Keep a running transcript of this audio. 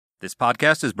This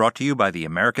podcast is brought to you by the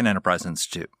American Enterprise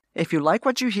Institute. If you like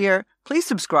what you hear, please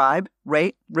subscribe,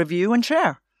 rate, review, and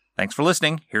share. Thanks for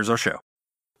listening. Here's our show.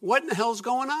 What in the hell's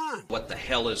going on? What the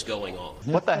hell is going on?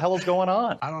 What the hell is going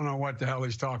on? I don't know what the hell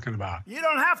he's talking about. You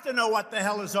don't have to know what the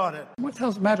hell is on it. What the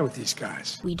hell's the matter with these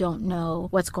guys? We don't know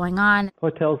what's going on.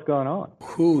 What the hell's going on?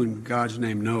 Who in God's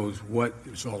name knows what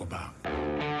it's all about?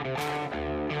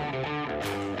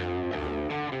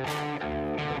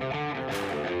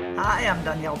 Hi, I'm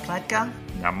Danielle Pletka.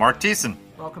 I'm Mark Thiessen.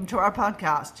 Welcome to our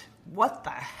podcast. What the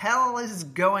hell is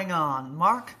going on?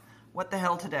 Mark, what the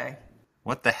hell today?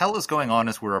 What the hell is going on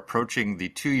is we're approaching the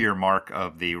 2-year mark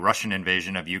of the Russian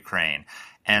invasion of Ukraine.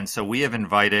 And so we have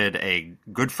invited a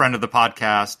good friend of the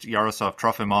podcast, Yaroslav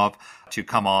Trofimov, to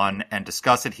come on and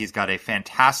discuss it. He's got a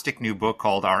fantastic new book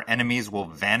called Our Enemies Will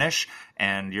Vanish.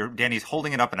 And Danny's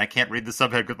holding it up, and I can't read the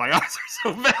subhead because my eyes are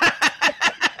so bad.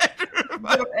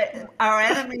 Our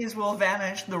Enemies Will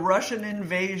Vanish, the Russian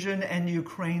Invasion and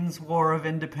Ukraine's War of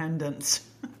Independence.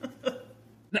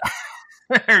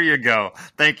 There you go.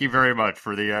 Thank you very much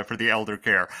for the elder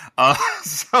care.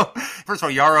 So, first of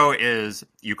all, Yaro is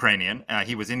Ukrainian.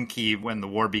 He was in Kyiv when the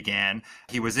war began.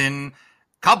 He was in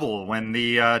Kabul when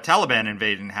the Taliban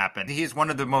invasion happened. He's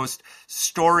one of the most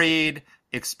storied,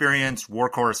 experienced war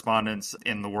correspondents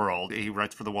in the world. He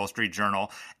writes for the Wall Street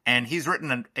Journal, and he's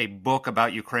written a book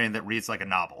about Ukraine that reads like a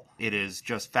novel. It is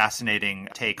just fascinating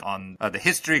take on the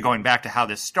history going back to how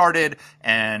this started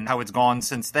and how it's gone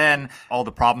since then, all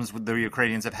the problems the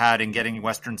Ukrainians have had in getting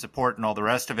Western support and all the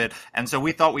rest of it. And so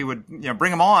we thought we would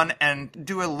bring him on and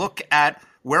do a look at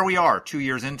where we are 2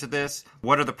 years into this.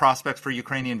 What are the prospects for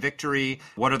Ukrainian victory?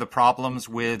 What are the problems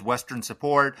with Western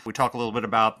support? We talk a little bit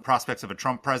about prospects of a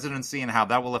Trump presidency and how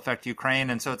that will affect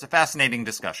Ukraine. And so it's a fascinating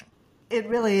discussion. It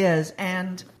really is.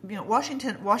 And,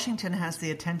 Washington has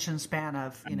the attention span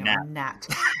of, a gnat.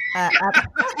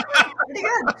 Pretty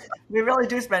good. We really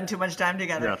do spend too much time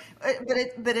together. Yeah.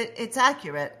 But it's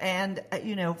accurate. And,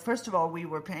 first of all, we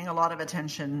were paying a lot of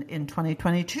attention in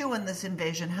 2022 when this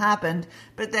invasion happened.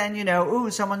 But then,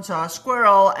 someone saw a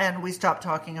squirrel and we stopped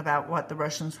talking about what the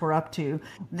Russians were up to.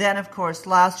 Then, of course,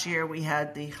 last year we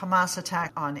had the Hamas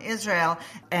attack on Israel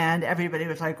and everybody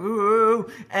was like, ooh.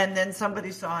 And then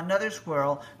somebody saw another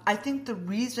squirrel. I think the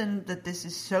reason that this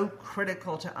is so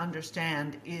critical to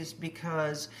understand is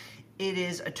because it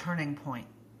is a turning point.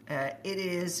 It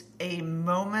is a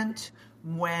moment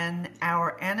when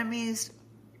our enemies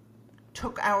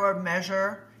took our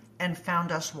measure and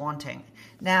found us wanting.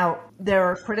 Now, there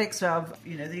are critics of,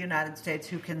 the United States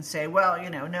who can say, well,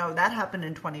 no, that happened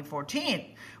in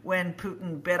 2014 when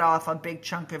Putin bit off a big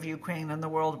chunk of Ukraine and the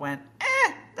world went,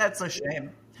 that's a shame.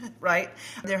 Right?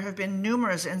 There have been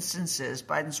numerous instances,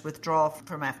 Biden's withdrawal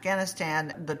from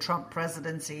Afghanistan, the Trump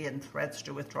presidency and threats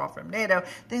to withdraw from NATO,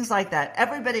 things like that.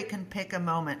 Everybody can pick a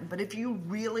moment. But if you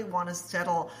really want to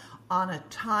settle on a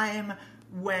time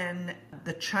when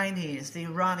the Chinese, the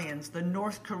Iranians, the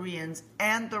North Koreans,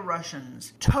 and the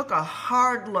Russians took a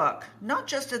hard look, not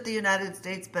just at the United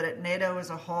States, but at NATO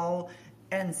as a whole,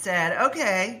 and said,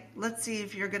 okay, let's see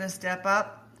if you're going to step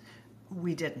up,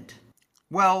 we didn't.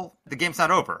 Well, the game's not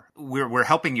over. We're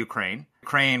helping Ukraine.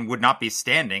 Ukraine would not be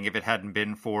standing if it hadn't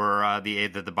been for the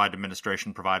aid that the Biden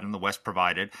administration provided and the West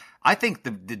provided. I think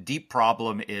the deep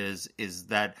problem is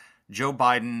that Joe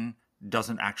Biden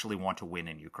doesn't actually want to win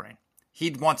in Ukraine.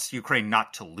 He wants Ukraine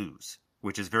not to lose,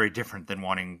 which is very different than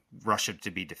wanting Russia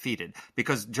to be defeated,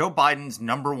 because Joe Biden's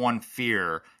number one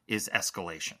fear is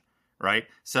escalation. Right?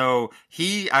 So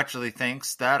he actually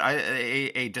thinks that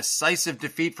a decisive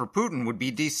defeat for Putin would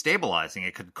be destabilizing.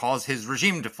 It could cause his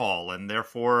regime to fall, and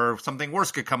therefore something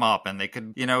worse could come up, and they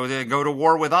could, they go to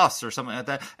war with us or something like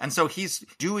that. And so he's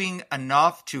doing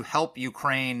enough to help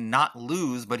Ukraine not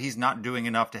lose, but he's not doing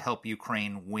enough to help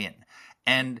Ukraine win.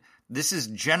 And this is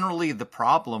generally the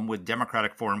problem with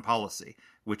democratic foreign policy,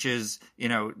 which is,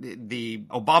 the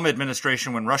Obama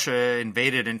administration, when Russia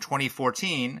invaded in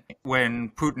 2014,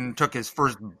 when Putin took his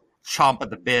first chomp at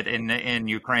the bit in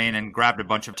Ukraine and grabbed a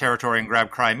bunch of territory and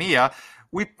grabbed Crimea,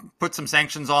 we put some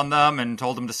sanctions on them and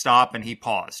told him to stop, and he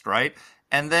paused, right?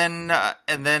 And then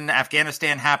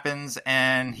Afghanistan happens,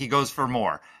 and he goes for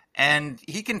more. And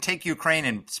he can take Ukraine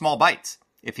in small bites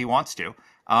if he wants to.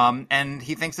 And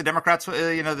he thinks the Democrats,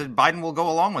 that Biden will go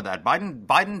along with that.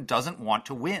 Biden doesn't want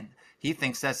to win. He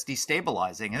thinks that's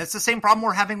destabilizing. And it's the same problem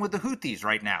we're having with the Houthis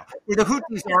right now. The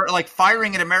Houthis are like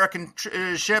firing at American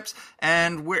ships,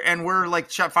 and we're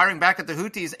like firing back at the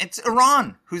Houthis. It's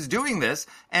Iran who's doing this,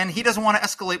 and he doesn't want to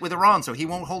escalate with Iran, so he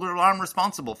won't hold Iran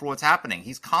responsible for what's happening.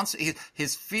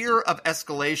 His fear of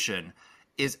escalation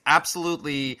is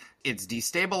absolutely, it's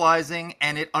destabilizing,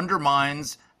 and it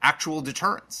undermines actual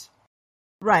deterrence.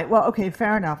 Right. Well, okay,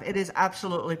 fair enough. It is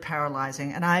absolutely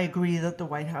paralyzing. And I agree that the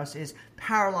White House is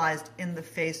paralyzed in the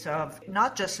face of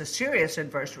not just a serious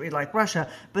adversary like Russia,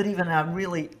 but even a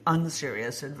really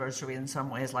unserious adversary in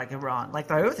some ways like Iran, like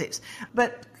the Houthis.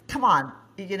 But come on,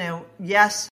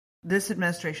 yes, this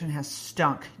administration has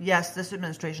stunk. Yes, this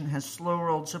administration has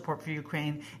slow-rolled support for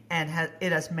Ukraine, and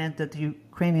it has meant that the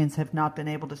Ukrainians have not been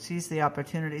able to seize the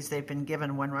opportunities they've been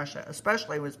given when Russia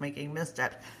especially was making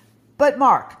missteps. But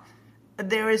Mark,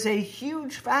 there is a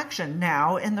huge faction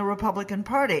now in the Republican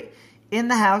Party. In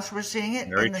the House, we're seeing it.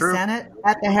 Very in the true. Senate,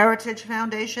 at the Heritage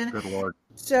Foundation. Good Lord.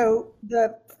 So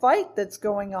the fight that's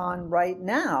going on right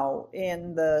now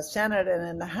in the Senate and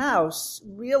in the House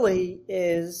really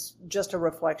is just a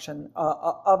reflection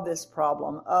of this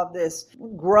problem, of this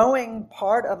growing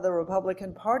part of the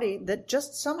Republican Party that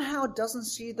just somehow doesn't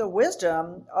see the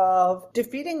wisdom of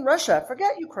defeating Russia.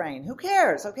 Forget Ukraine. Who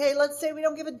cares? Okay, let's say we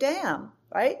don't give a damn,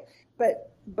 right?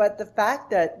 But the fact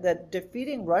that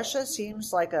defeating Russia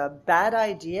seems like a bad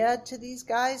idea to these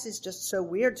guys is just so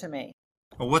weird to me.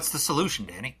 Well, what's the solution,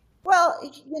 Danny? Well,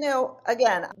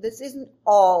 again, this isn't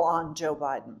all on Joe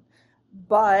Biden,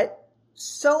 but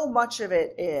so much of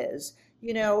it is.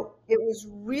 It was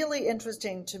really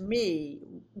interesting to me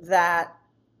that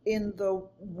in the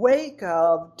wake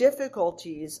of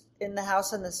difficulties in the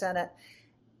House and the Senate,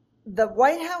 the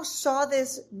White House saw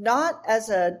this not as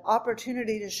an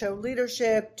opportunity to show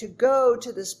leadership, to go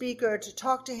to the speaker, to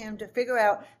talk to him, to figure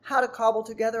out how to cobble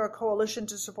together a coalition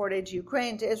to support aid to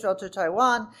Ukraine, to Israel, to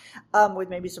Taiwan, with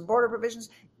maybe some border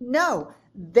provisions. No,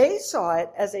 they saw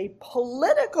it as a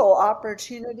political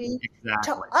opportunity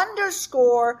to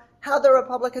underscore how the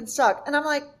Republicans suck. And I'm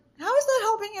like, how is that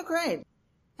helping Ukraine?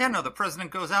 Yeah, no, the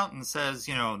president goes out and says,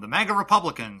 the MAGA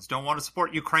Republicans don't want to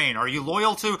support Ukraine. Are you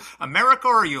loyal to America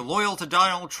or are you loyal to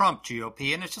Donald Trump,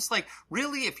 GOP? And it's just like,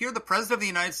 really, if you're the president of the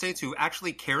United States who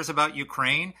actually cares about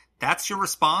Ukraine, that's your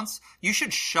response? You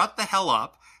should shut the hell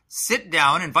up, sit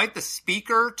down, invite the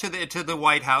speaker to the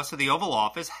White House, to the Oval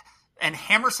Office, and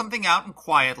hammer something out and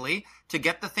quietly to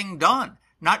get the thing done.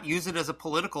 Not use it as a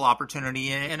political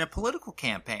opportunity in a political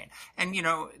campaign. And,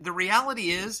 the reality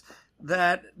is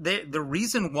that the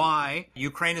reason why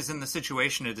Ukraine is in the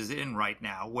situation it is in right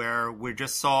now, where we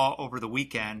just saw over the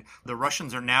weekend, the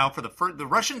Russians are now the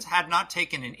Russians had not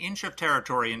taken an inch of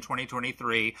territory in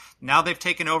 2023. Now they've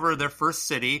taken over their first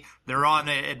city. They're on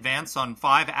an advance on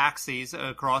 5 axes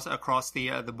across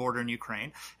the border in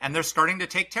Ukraine, and they're starting to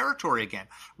take territory again.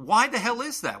 Why the hell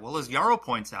is that? Well, as Yarrow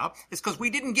points out, it's because we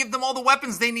didn't give them all the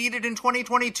weapons they needed in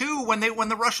 2022 when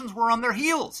the Russians were on their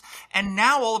heels. And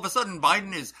now all of a sudden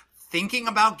Biden is thinking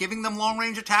about giving them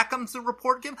long-range ATACMS, the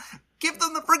report give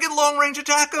them the friggin' long-range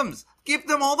ATACMS. Give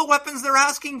them all the weapons they're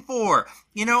asking for.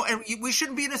 And we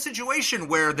shouldn't be in a situation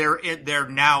where they're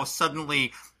now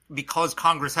suddenly, because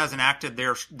Congress hasn't acted,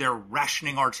 they're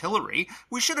rationing artillery.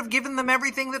 We should have given them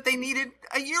everything that they needed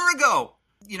a year ago.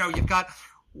 You've got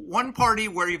one party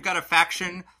where you've got a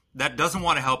faction that doesn't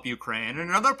want to help Ukraine, and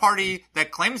another party that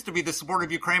claims to be the support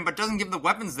of Ukraine but doesn't give the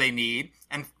weapons they need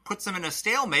and puts them in a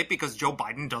stalemate because Joe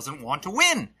Biden doesn't want to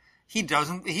win. He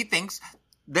thinks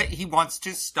that he wants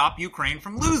to stop Ukraine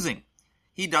from losing.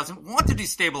 He doesn't want to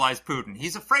destabilize Putin.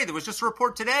 He's afraid. There was just a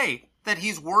report today that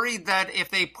he's worried that if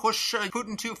they push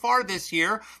Putin too far this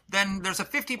year, then there's a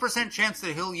 50% chance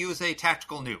that he'll use a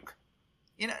tactical nuke.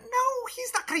 No,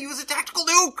 he's not going to use a tactical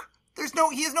nuke. He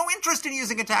has no interest in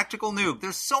using a tactical nuke.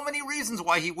 There's so many reasons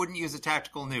why he wouldn't use a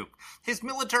tactical nuke. His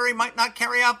military might not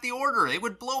carry out the order. It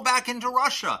would blow back into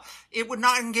Russia. It would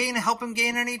not help him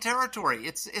gain any territory.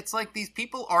 It's like these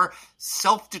people are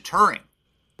self-deterring.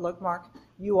 Look, Mark,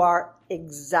 you are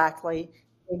exactly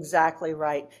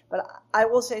right. But I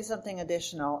will say something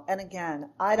additional. And again,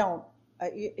 I don't,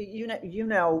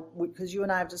 because you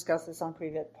and I have discussed this on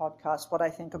previous podcasts, what I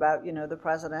think about, the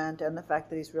president and the fact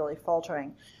that he's really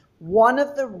faltering. One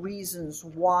of the reasons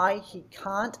why he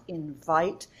can't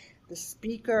invite the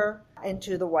speaker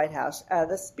into the White House,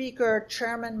 the speaker,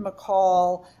 Chairman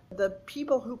McCall, the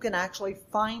people who can actually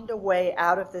find a way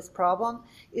out of this problem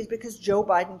is because Joe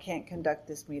Biden can't conduct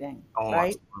this meeting. Oh,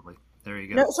 right? Absolutely. There you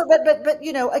go. No, so, but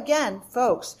again,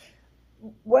 folks,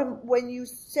 when you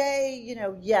say,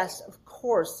 yes, of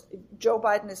course, Joe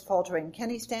Biden is faltering.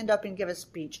 Can he stand up and give a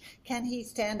speech? Can he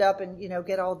stand up and,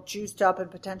 get all juiced up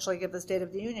and potentially give the State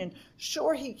of the Union?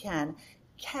 Sure he can.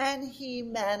 Can he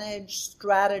manage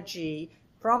strategy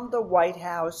from the White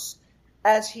House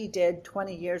as he did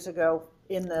 20 years ago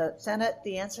in the Senate?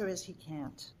 The answer is he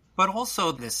can't. But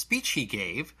also the speech he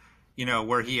gave,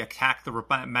 where he attacked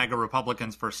the MAGA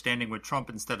Republicans for standing with Trump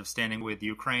instead of standing with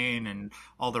Ukraine and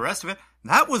all the rest of it,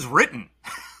 that was written.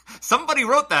 Somebody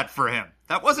wrote that for him.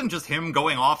 That wasn't just him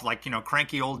going off like,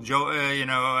 cranky old Joe,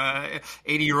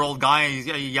 80-year-old guy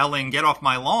yelling, "Get off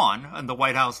my lawn," on the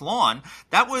White House lawn.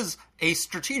 That was a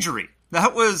strategery.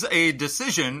 That was a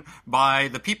decision by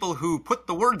the people who put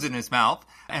the words in his mouth.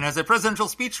 And as a presidential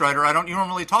speechwriter, I don't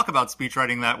normally talk about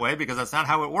speechwriting that way because that's not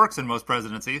how it works in most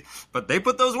presidencies. But they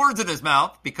put those words in his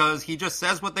mouth because he just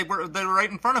says what they're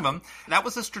right in front of him. That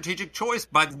was a strategic choice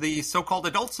by the so-called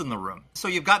adults in the room. So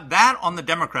you've got that on the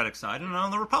Democratic side. And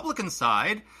on the Republican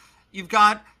side, you've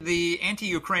got the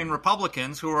anti-Ukraine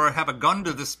Republicans who have a gun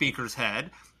to the speaker's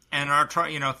head and are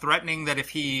threatening that if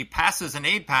he passes an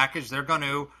aid package, they're going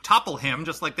to topple him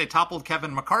just like they toppled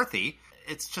Kevin McCarthy.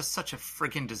 It's just such a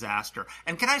friggin' disaster.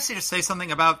 And can I just say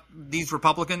something about these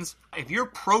Republicans? If you're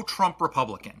pro-Trump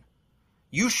Republican,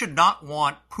 you should not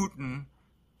want Putin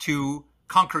to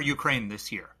conquer Ukraine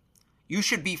this year. You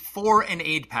should be for an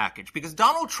aid package because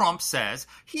Donald Trump says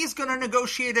he's going to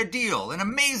negotiate a deal, an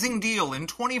amazing deal in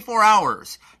 24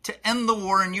 hours to end the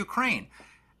war in Ukraine.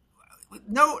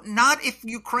 No, not if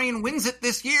Ukraine wins it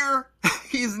this year.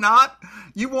 He's not.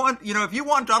 If you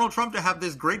want Donald Trump to have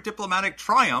this great diplomatic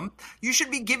triumph, you should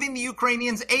be giving the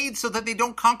Ukrainians aid so that they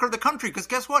don't conquer the country. Because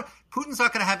guess what? Putin's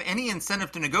not going to have any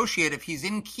incentive to negotiate if he's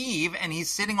in Kyiv and he's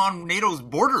sitting on NATO's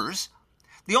borders.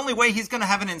 The only way he's going to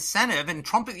have an incentive, and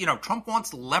Trump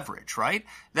wants leverage, right?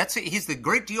 He's the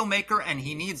great deal maker and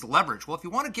he needs leverage. Well, if you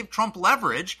want to give Trump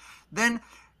leverage, then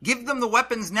give them the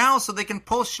weapons now so they can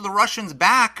push the Russians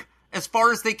back as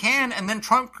far as they can, and then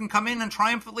Trump can come in and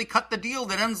triumphantly cut the deal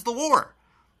that ends the war.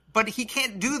 But he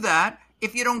can't do that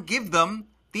if you don't give them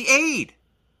the aid.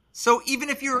 So even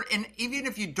if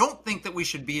you don't think that we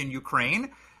should be in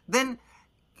Ukraine, then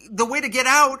the way to get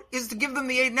out is to give them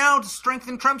the aid now to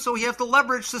strengthen Trump so he has the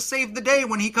leverage to save the day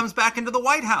when he comes back into the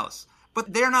White House.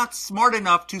 But they're not smart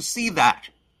enough to see that.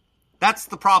 That's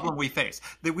the problem we face.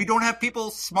 That we don't have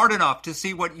people smart enough to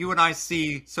see what you and I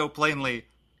see so plainly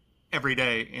every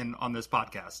day on this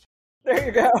podcast. There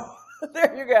you go.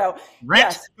 There you go.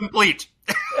 Rant complete.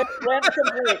 Rant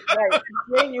complete. Right.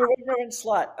 Jane, you ignorant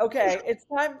slut. Okay, it's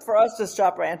time for us to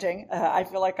stop ranting. I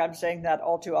feel like I'm saying that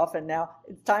all too often now.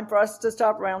 It's time for us to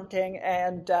stop ranting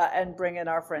and bring in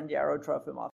our friend Yaro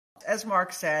Trofimov. As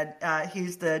Mark said,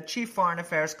 he's the chief foreign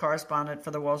affairs correspondent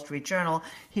for the Wall Street Journal.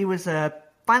 He was a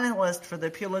finalist for the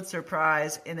Pulitzer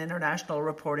Prize in International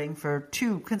Reporting for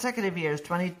 2 consecutive years,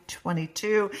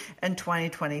 2022 and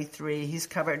 2023. He's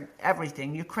covered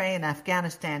everything: Ukraine,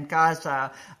 Afghanistan,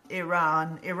 Gaza,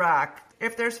 Iran, Iraq.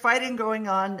 If there's fighting going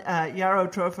on,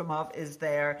 Yaro Trofimov is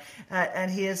there, and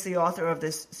he is the author of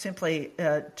this simply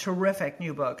terrific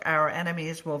new book, Our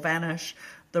Enemies Will Vanish: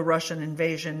 The Russian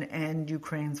Invasion and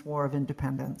Ukraine's War of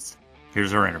Independence.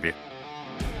 Here's our interview.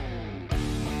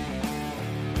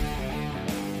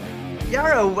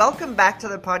 Yaro, welcome back to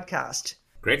the podcast.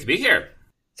 Great to be here.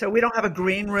 So we don't have a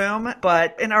green room,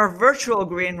 but in our virtual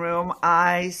green room,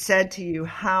 I said to you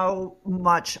how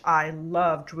much I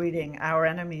loved reading Our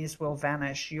Enemies Will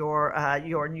Vanish,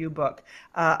 your new book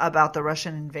about the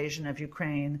Russian invasion of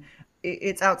Ukraine.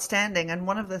 It's outstanding. And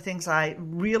one of the things I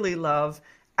really love,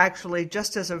 actually,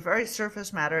 just as a very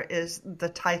surface matter, is the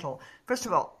title. First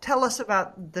of all, tell us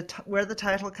about where the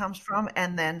title comes from,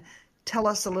 and then tell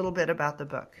us a little bit about the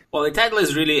book. Well, the title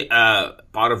is really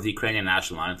part of the Ukrainian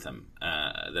national anthem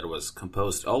that was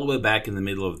composed all the way back in the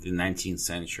middle of the 19th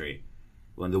century,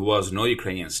 when there was no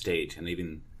Ukrainian state, and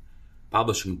even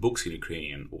publishing books in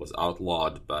Ukrainian was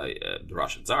outlawed by the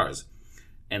Russian Tsars.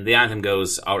 And the anthem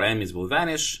goes, "Our enemies will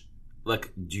vanish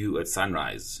like dew at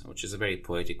sunrise," which is a very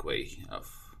poetic way of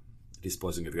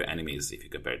disposing of your enemies if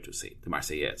you compare it to, say, the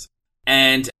Marseillaise.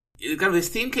 And kind of this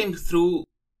theme came through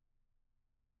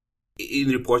in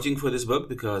reporting for this book,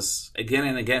 because again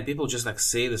and again people just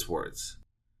say these words,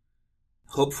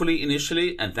 hopefully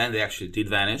initially, and then they actually did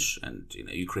vanish, and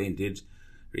Ukraine did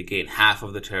regain half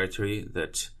of the territory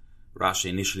that Russia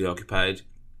initially occupied.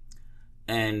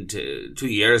 And 2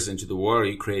 years into the war,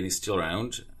 Ukraine is still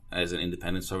around as an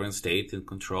independent sovereign state in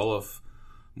control of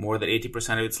more than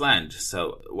 80% of its land.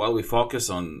 So while we focus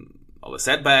on all the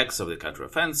setbacks of the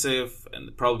counteroffensive and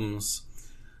the problems,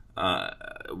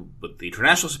 but the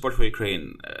international support for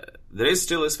Ukraine, there is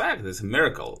still this fact, there's a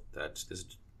miracle that this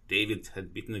David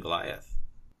had beaten Goliath.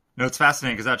 No, it's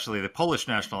fascinating because actually the Polish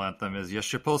national anthem is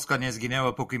Jeszcze Polska nie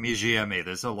zginęła, póki my żyjemy.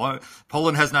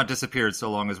 Poland has not disappeared so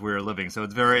long as we are living. So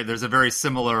there's a very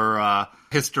similar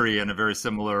history and a very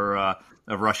similar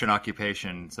of Russian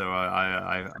occupation. So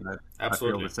I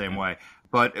feel the same way.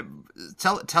 But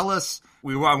tell us,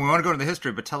 we want to go into the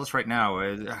history, but tell us right now,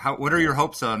 what are your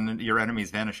hopes on your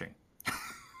enemies vanishing?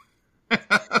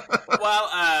 Well,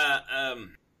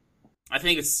 I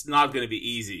think it's not going to be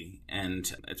easy,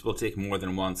 and it will take more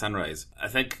than one sunrise. I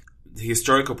think the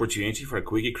historic opportunity for a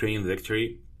quick Ukrainian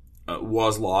victory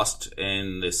was lost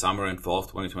in the summer and fall of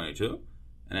 2022.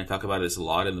 And I talk about this a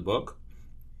lot in the book,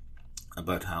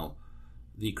 about how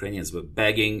the Ukrainians were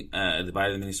begging the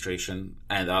Biden administration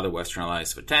and other Western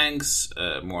allies for tanks,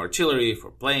 more artillery,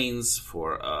 for planes,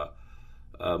 for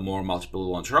more multiple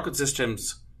launch rocket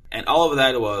systems. And all of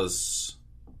that was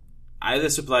either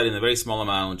supplied in a very small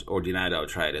amount or denied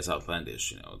outright as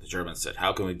outlandish. The Germans said,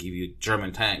 how can we give you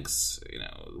German tanks?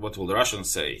 What will the Russians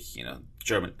say?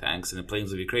 German tanks and the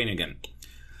plains of Ukraine again.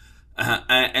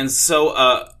 And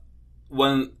so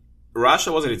when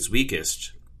Russia was at its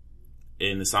weakest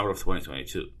in the summer of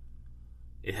 2022,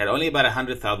 it had only about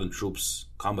 100,000 troops,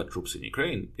 combat troops in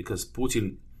Ukraine, because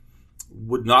Putin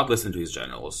would not listen to his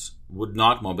generals, would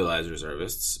not mobilize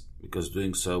reservists, because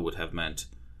doing so would have meant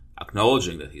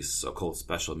acknowledging that his so-called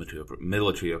special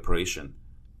military operation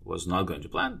was not going to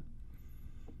plan.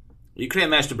 Ukraine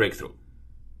managed to break through.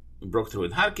 It broke through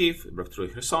in Kharkiv, it broke through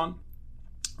in Kherson,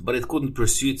 but it couldn't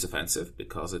pursue its offensive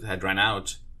because it had run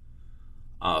out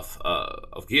of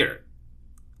gear.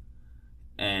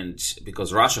 And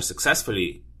because Russia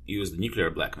successfully used nuclear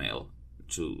blackmail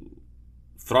to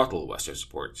throttle Western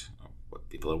support, what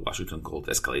people in Washington called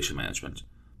escalation management.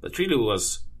 But really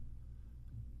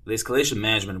the escalation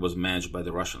management was managed by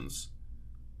the Russians.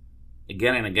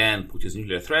 Again and again, Putin's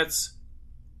nuclear threats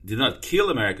did not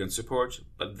kill American support,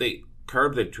 but they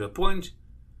curbed it to a point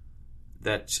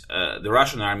that the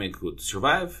Russian army could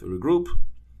survive, regroup,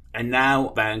 and now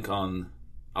bank on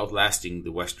outlasting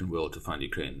the Western will to fund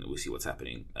Ukraine. We see what's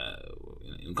happening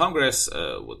in Congress,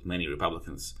 with many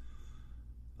Republicans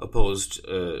opposed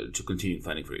to continue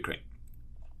fighting for Ukraine.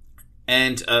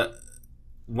 And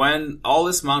when all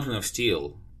this mountain of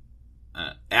steel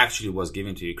actually was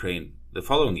given to Ukraine the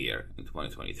following year, in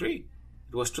 2023,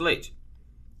 it was too late.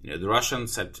 The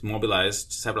Russians had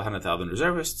mobilized several 100,000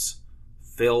 reservists,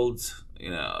 filled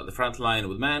the front line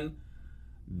with men,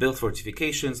 built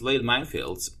fortifications, laid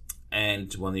minefields,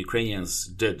 and when the Ukrainians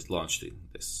did launch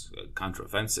this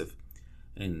counteroffensive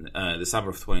in the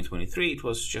summer of 2023, it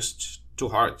was just too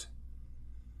hard.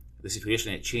 The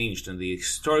situation had changed, and the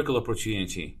historical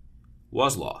opportunity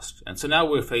was lost. And so now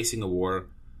we're facing a war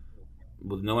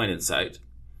with no end in sight,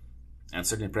 and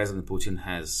certainly President Putin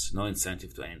has no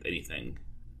incentive to end anything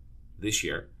this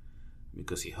year,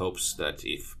 because he hopes that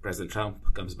if President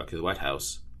Trump comes back to the White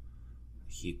House,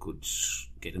 he could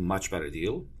get a much better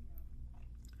deal.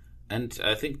 And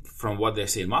I think from what they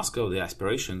say in Moscow, the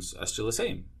aspirations are still the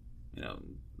same.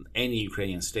 Any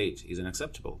Ukrainian state is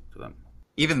unacceptable to them.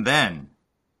 Even then,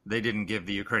 they didn't give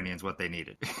the Ukrainians what they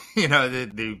needed.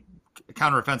 The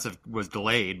counteroffensive was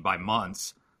delayed by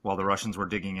months while the Russians were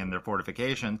digging in their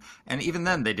fortifications. And even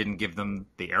then, they didn't give them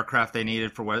the aircraft they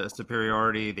needed for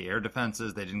superiority, the air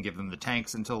defenses. They didn't give them the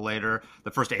tanks until later.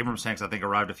 The first Abrams tanks, I think,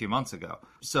 arrived a few months ago.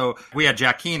 So we had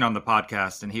Jack Keane on the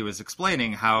podcast, and he was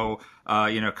explaining how,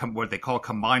 what they call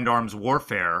combined arms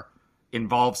warfare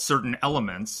involves certain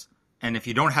elements. And if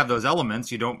you don't have those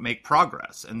elements, you don't make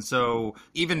progress. And so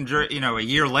even, a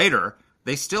year later,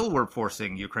 they still were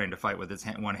forcing Ukraine to fight with its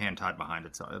one hand tied behind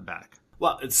its back.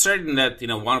 Well, it's certain that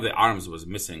one of the arms was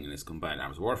missing in this combined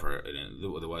arms warfare.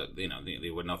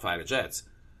 They were not fighter jets.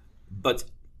 But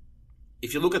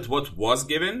if you look at what was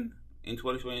given in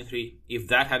 2023, if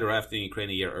that had arrived in Ukraine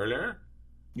a year earlier,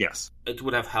 yes, it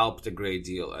would have helped a great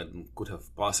deal and could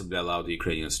have possibly allowed the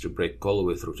Ukrainians to break all the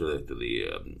way through to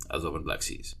the Azov and Black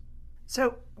Seas.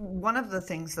 So one of the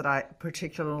things that I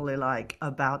particularly like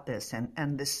about this,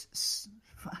 and this,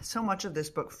 so much of this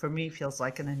book for me feels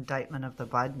like an indictment of the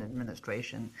Biden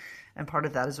administration. And part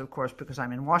of that is, of course, because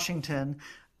I'm in Washington.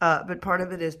 But part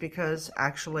of it is because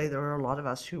actually there are a lot of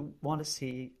us who want to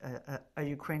see a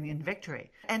Ukrainian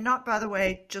victory. And not, by the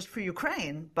way, just for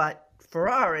Ukraine, but for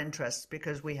our interests,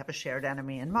 because we have a shared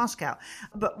enemy in Moscow.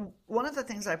 But one of the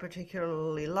things I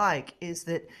particularly like is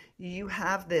that you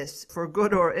have this, for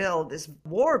good or ill, this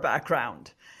war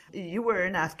background. You were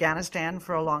in Afghanistan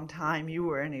for a long time. You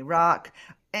were in Iraq.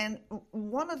 And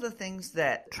one of the things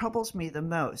that troubles me the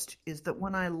most is that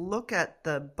when I look at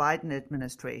the Biden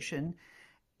administration,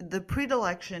 the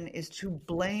predilection is to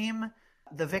blame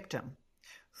the victim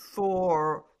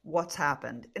for what's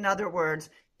happened. In other words,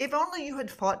 if only you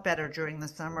had fought better during the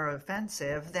summer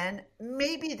offensive, then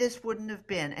maybe this wouldn't have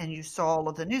been. And you saw all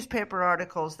of the newspaper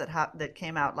articles that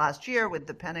came out last year with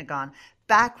the Pentagon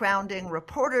backgrounding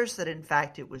reporters that, in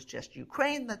fact, it was just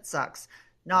Ukraine that sucks,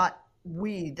 not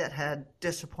we that had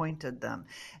disappointed them.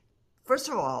 First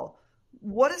of all,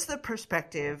 what is the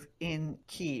perspective in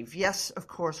Kyiv? Yes, of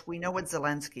course, we know what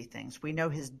Zelensky thinks. We know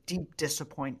his deep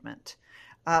disappointment.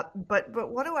 But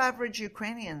what do average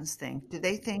Ukrainians think? Do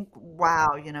they think,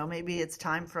 wow, maybe it's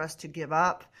time for us to give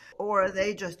up? Or are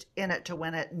they just in it to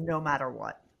win it no matter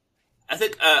what? I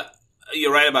think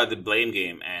you're right about the blame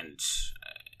game, and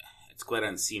it's quite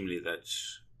unseemly that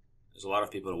there's a lot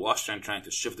of people in Washington trying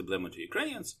to shift the blame onto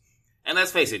Ukrainians. And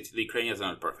let's face it, the Ukrainians are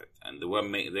not perfect, and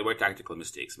there were tactical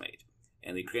mistakes made.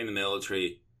 And the Ukrainian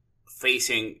military,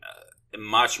 facing a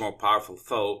much more powerful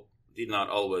foe, did not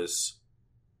always,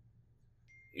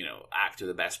 act to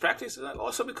the best practice. And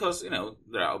also because,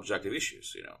 there are objective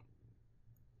issues.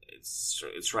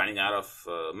 It's running out of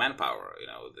manpower.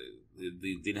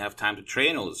 They didn't have time to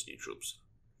train all these new troops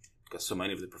because so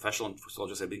many of the professional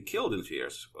soldiers have been killed in 2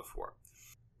 years of war.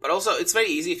 But also, it's very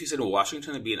easy if you sit in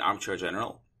Washington and be an armchair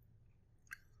general.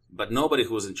 But nobody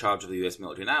who is in charge of the U.S.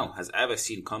 military now has ever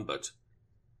seen combat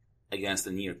against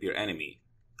a near-peer enemy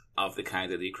of the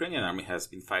kind that the Ukrainian army has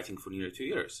been fighting for nearly 2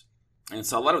 years. And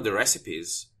so a lot of the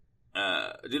recipes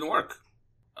didn't work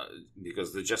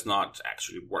because they're just not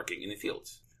actually working in the field.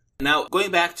 Now,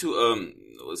 going back to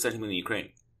sentiment in Ukraine,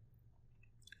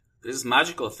 there's this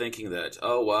magical thinking that,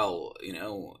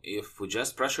 if we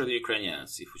just pressure the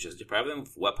Ukrainians, if we just deprive them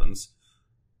of weapons,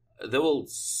 they will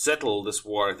settle this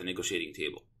war at the negotiating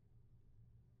table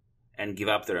and give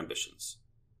up their ambitions.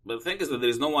 But the thing is that there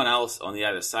is no one else on the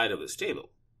other side of this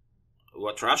table.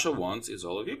 What Russia wants is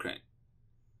all of Ukraine.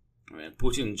 I mean,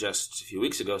 Putin just a few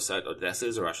weeks ago said Odessa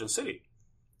is a Russian city.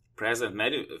 President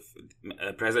Medvedev,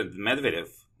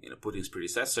 Putin's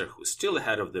predecessor, who's still the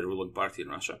head of the ruling party in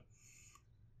Russia,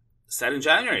 said in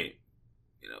January,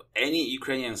 any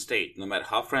Ukrainian state, no matter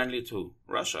how friendly to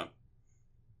Russia,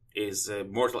 is a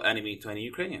mortal enemy to any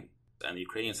Ukrainian. And the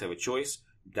Ukrainians have a choice: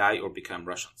 die or become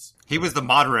Russians. He was the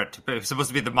moderate. He was supposed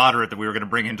to be the moderate that we were going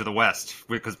to bring into the West.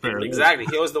 Exactly.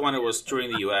 He was the one who was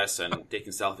touring the U.S. and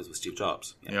taking selfies with Steve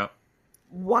Jobs. Yeah.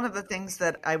 One of the things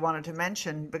that I wanted to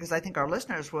mention, because I think our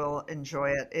listeners will enjoy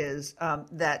it, is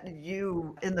that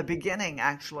you, in the beginning,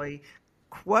 actually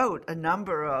quote a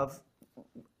number of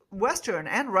Western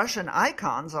and Russian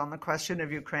icons on the question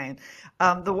of Ukraine.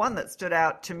 The one that stood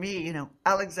out to me,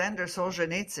 Alexander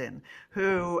Solzhenitsyn,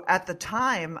 who at the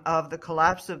time of the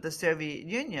collapse of the Soviet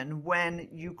Union, when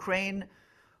Ukraine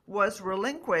was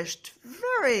relinquished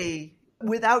very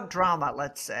without drama,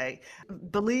 let's say,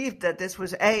 believed that this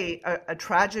was a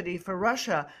tragedy for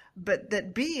Russia, but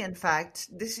that B, in fact,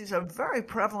 this is a very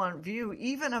prevalent view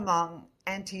even among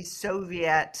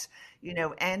anti-Soviet,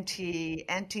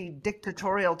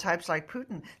 anti-dictatorial types like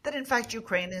Putin, that in fact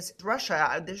Ukraine is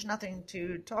Russia. There's nothing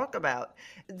to talk about.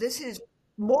 This is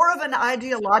more of an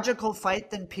ideological fight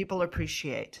than people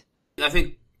appreciate. I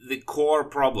think the core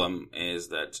problem is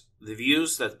that the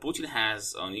views that Putin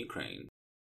has on Ukraine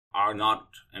are not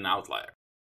an outlier.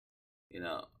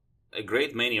 A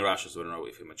great many Russians, I don't know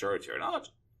if a majority or not,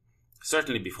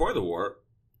 certainly before the war,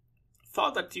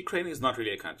 thought that Ukraine is not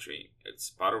really a country. It's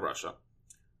part of Russia,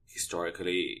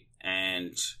 historically.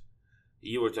 And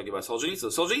you were talking about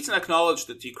Solzhenitsyn. Solzhenitsyn acknowledged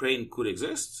that Ukraine could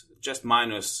exist, just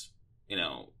minus,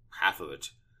 half of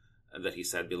it that he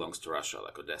said belongs to Russia,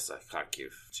 like Odessa,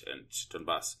 Kharkiv, and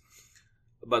Donbass.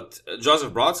 But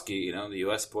Joseph Brodsky, the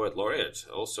U.S. poet laureate,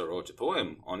 also wrote a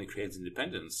poem on Ukraine's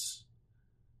independence,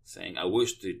 saying, "I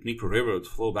wish the Dnieper River would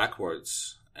flow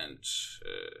backwards, and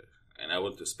I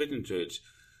want to spit into it.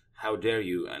 How dare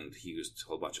you?" And he used a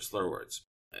whole bunch of slur words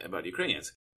about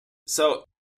Ukrainians. So,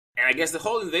 and I guess the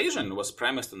whole invasion was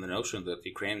premised on the notion that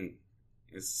Ukraine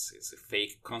is a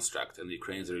fake construct, and the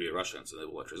Ukrainians are really Russians, and they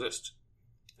won't resist.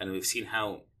 And we've seen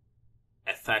how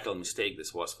a fatal mistake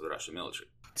this was for the Russian military.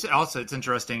 Also, it's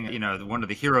interesting, one of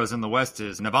the heroes in the West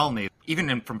is Navalny.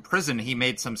 Even from prison, he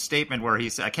made some statement where he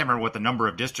said, I can't remember what the number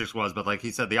of districts was, but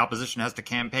he said the opposition has to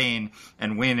campaign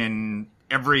and win in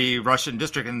every Russian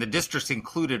district, and the districts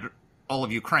included all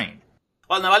of Ukraine.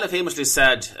 Well, Navalny famously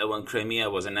said when Crimea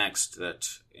was annexed that,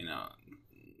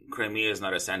 Crimea is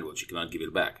not a sandwich, you cannot give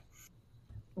it back.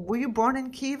 Were you born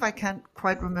in Kyiv? I can't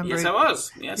quite remember. Yes, I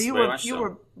was. Yes, very much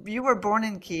so. You were born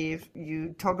in Kyiv.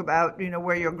 You talk about,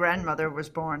 where your grandmother was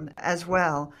born as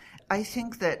well. I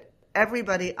think that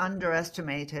everybody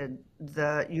underestimated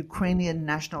the Ukrainian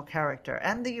national character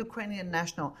and the Ukrainian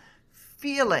national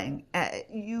feeling.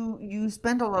 You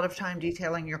spend a lot of time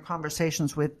detailing your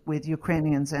conversations with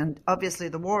Ukrainians, and obviously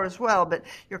the war as well, but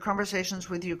your conversations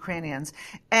with Ukrainians.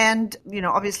 And,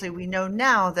 obviously we know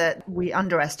now that we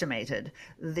underestimated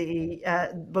the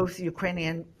both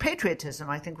Ukrainian patriotism,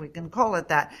 I think we can call it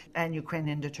that, and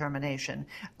Ukrainian determination.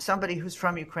 Somebody who's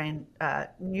from Ukraine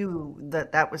knew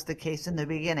that was the case in the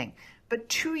beginning. But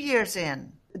 2 years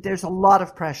in, there's a lot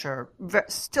of pressure,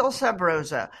 still sub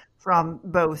rosa, from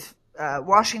both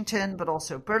Washington, but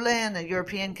also Berlin, a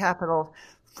European capital,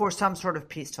 for some sort of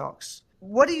peace talks.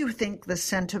 What do you think the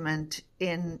sentiment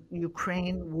in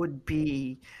Ukraine would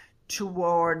be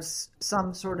towards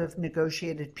some sort of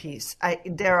negotiated peace?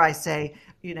 Dare I say,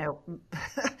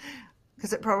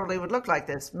 because it probably would look like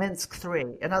this, Minsk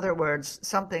III. In other words,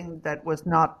 something that was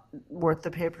not worth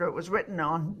the paper it was written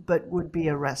on, but would be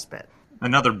a respite.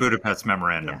 Another Budapest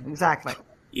memorandum. Yeah, exactly.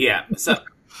 Yeah. So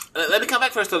let me come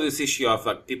back first to this issue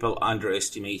of people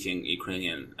underestimating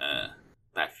Ukrainian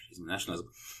patriotism, nationalism.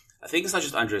 I think it's not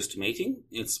just underestimating;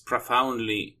 it's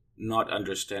profoundly not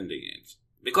understanding it,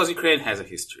 because Ukraine has a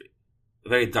history, a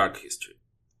very dark history.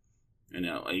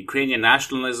 Ukrainian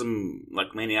nationalism,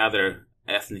 like many other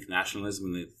ethnic nationalism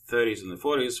in the 30s and the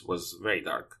 40s, was very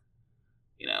dark.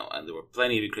 And there were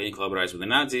plenty of Ukrainian collaborators with the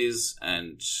Nazis,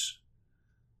 and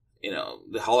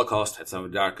the Holocaust had some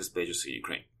of the darkest pages in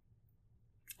Ukraine.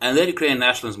 And then Ukrainian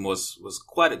nationalism was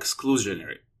quite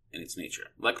exclusionary in its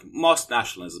nature, like most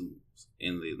nationalism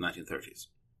in the 1930s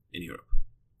in Europe,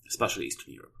 especially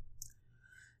Eastern Europe.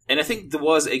 And I think there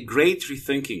was a great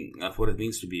rethinking of what it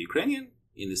means to be Ukrainian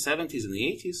in the 70s and the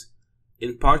 80s,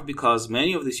 in part because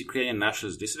many of these Ukrainian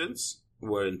nationalist dissidents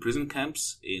were in prison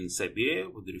camps in Siberia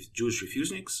with the Jewish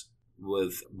refuseniks,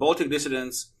 with Baltic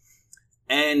dissidents,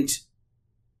 and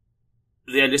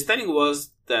the understanding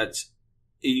was that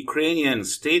a Ukrainian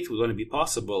state would only be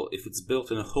possible if it's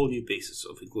built on a whole new basis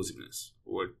of inclusiveness,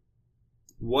 where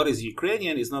what is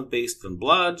Ukrainian is not based on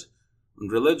blood, on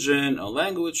religion, on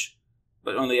language,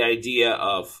 but on the idea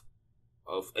of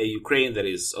a Ukraine that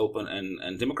is open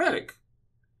and democratic.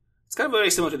 It's kind of very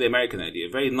similar to the American idea.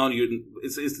 Very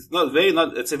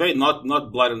it's a very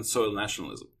not blood and soil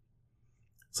nationalism.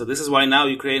 So this is why now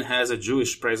Ukraine has a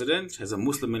Jewish president, has a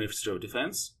Muslim Minister of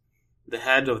Defense. The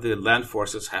head of the land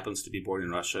forces happens to be born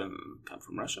in Russia and come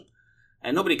from Russia,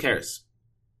 and nobody cares.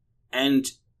 And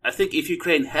I think if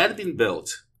Ukraine had been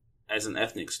built as an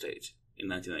ethnic state in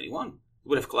 1991, it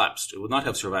would have collapsed. It would not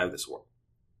have survived this war.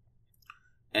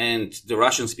 And the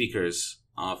Russian speakers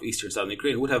of Eastern and Southern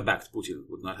Ukraine would have backed Putin,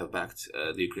 would not have backed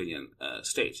the Ukrainian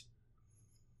state.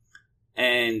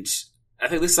 And I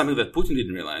think this is something that Putin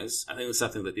didn't realize. I think it's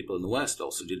something that people in the West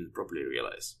also didn't properly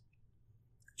realize.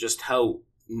 Just how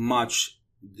much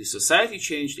the society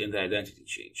changed and the identity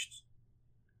changed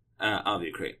of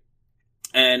Ukraine.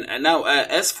 And now,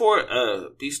 as for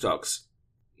peace talks,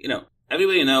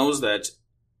 everybody knows that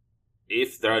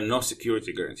if there are no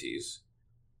security guarantees,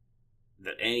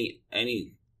 that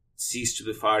any cease to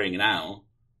the firing now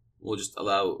will just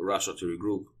allow Russia to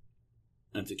regroup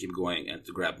and to keep going and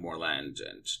to grab more land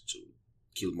and to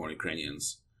kill more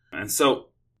Ukrainians. And so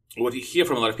what you hear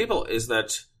from a lot of people is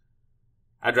that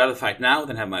I'd rather fight now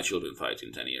than have my children fight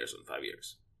in 10 years or 5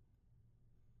 years.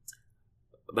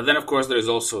 But then, of course, there is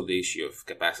also the issue of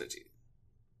capacity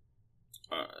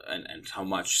and how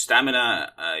much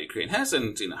stamina Ukraine has,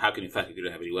 and how can you fight if you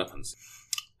don't have any weapons.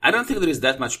 I don't think there is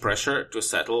that much pressure to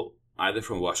settle either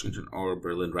from Washington or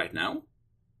Berlin right now.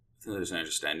 I think there's an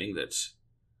understanding that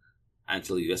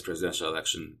until the U.S. presidential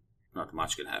election, not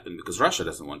much can happen because Russia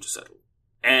doesn't want to settle.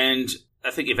 And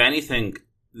I think, if anything,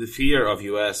 the fear of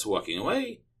U.S. walking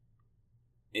away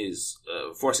is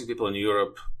forcing people in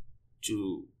Europe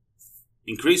to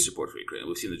increase support for Ukraine.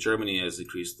 We've seen that Germany has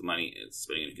increased the money it's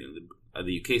spending.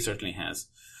 The UK certainly has.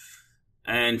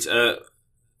 And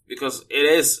because it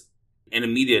is an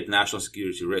immediate national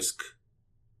security risk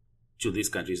to these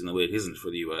countries in the way it isn't for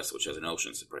the U.S., which has an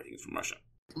ocean separating it from Russia.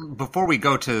 Before we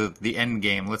go to the end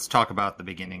game, let's talk about the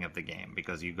beginning of the game,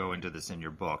 because you go into this in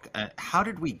your book. How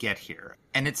did we get here?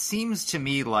 And it seems to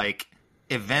me like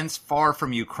events far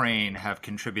from Ukraine have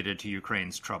contributed to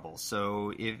Ukraine's troubles.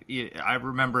 So I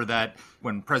remember that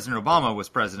when President Obama was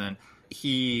president,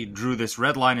 he drew this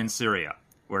red line in Syria,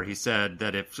 where he said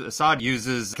that if Assad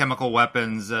uses chemical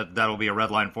weapons, that'll be a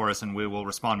red line for us and we will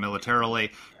respond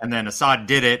militarily. And then Assad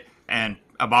did it, and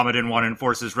Obama didn't want to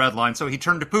enforce his red line, so he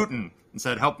turned to Putin and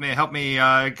said, help me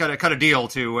cut a deal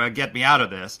to get me out of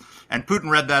this. And Putin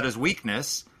read that as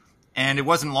weakness, and it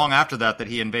wasn't long after that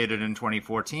he invaded in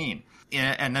 2014.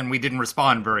 And then we didn't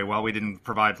respond very well. We didn't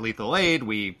provide lethal aid.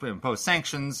 We imposed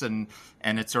sanctions, and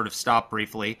it sort of stopped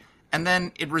briefly. And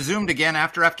then it resumed again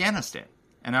after Afghanistan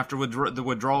and after the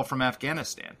withdrawal from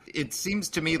Afghanistan. It seems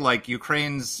to me like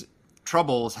Ukraine's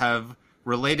troubles have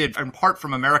related in part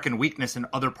from American weakness in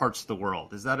other parts of the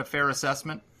world. Is that a fair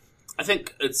assessment? I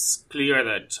think it's clear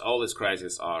that all these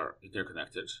crises are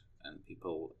interconnected, and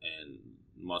people in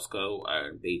Moscow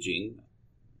and Beijing,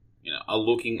 are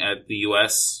looking at the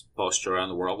U.S. posture around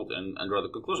the world and draw the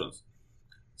conclusions.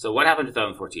 So what happened in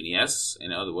 2014? Yes,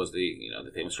 there was the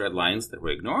famous red lines that were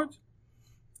ignored.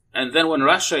 And then when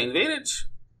Russia invaded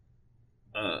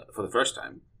for the first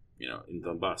time, in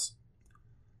Donbass,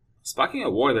 sparking a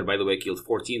war that, by the way, killed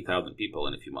 14,000 people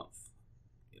in a few months.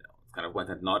 It kind of went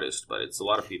unnoticed, but it's a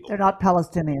lot of people. They're not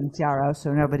Palestinians, Yaro,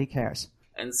 so nobody cares.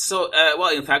 And so,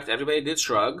 in fact, everybody did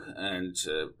shrug, and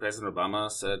President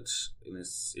Obama said in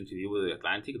his interview with The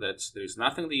Atlantic that there's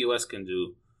nothing the U.S. can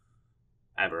do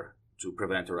ever to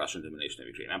prevent a Russian domination of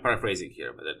Ukraine. I'm paraphrasing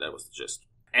here, but that was the gist.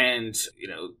 And,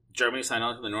 Germany signed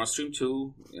on to the Nord Stream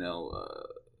 2.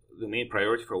 The main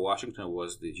priority for Washington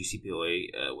was the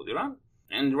JCPOA with Iran.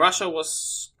 And Russia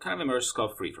was kind of emerged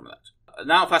scot-free from that.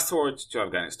 Now, fast forward to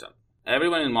Afghanistan.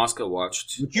 Everyone in Moscow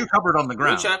watched. Which you covered on the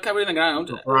ground. Which I covered on the ground.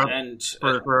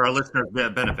 For our listeners'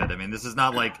 benefit. I mean, this is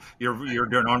not like you're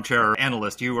doing armchair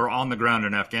analyst. You were on the ground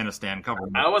in Afghanistan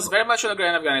covering. I was very much on the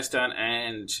ground in Afghanistan,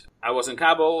 and I was in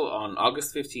Kabul on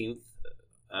August 15th,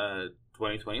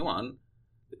 2021.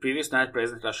 The previous night,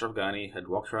 President Ashraf Ghani had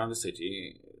walked around the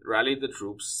city, rallied the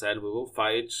troops, said, "We will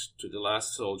fight to the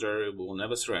last soldier. We will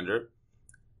never surrender."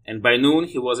 And by noon,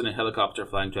 he was in a helicopter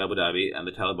flying to Abu Dhabi, and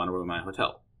the Taliban were in my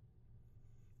hotel.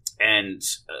 And,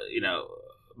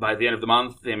 by the end of the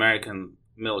month, the American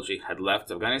military had left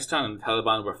Afghanistan, and the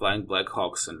Taliban were flying Black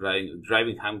Hawks and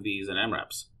driving Humvees and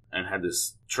MRAPs, and had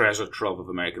this treasure trove of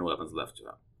American weapons left to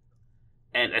them.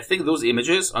 And I think those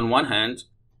images, on one hand,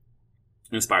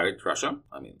 inspired Russia.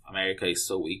 I mean, America is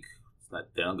so weak,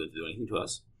 they're not going to do anything to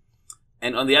us.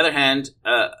 And on the other hand,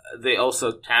 they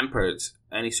also tampered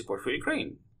any support for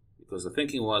Ukraine, because the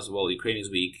thinking was, well, Ukraine is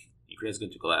weak, Ukraine is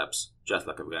going to collapse, just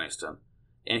like Afghanistan.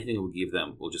 Anything we give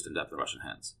them will just end up in Russian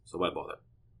hands. So why bother?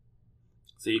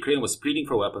 So Ukraine was pleading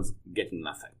for weapons, getting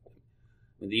nothing.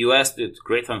 When the U.S. did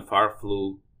great fanfare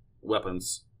flew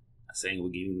weapons, saying we're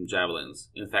giving them javelins.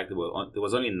 In fact, there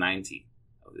was only 90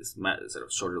 of these sort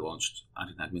of shorter-launched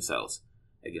anti-tank missiles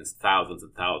against thousands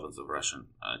and thousands of Russian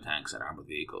tanks and armored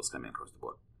vehicles coming across the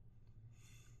border.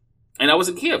 And I was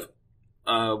in Kiev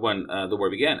when the war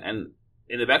began, and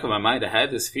in the back of my mind, I had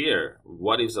this fear: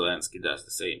 what if Zelensky does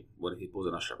the same? What if he pulls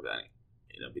an Ashraf Ghani?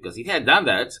 Because he had done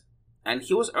that, and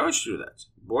he was urged to do that.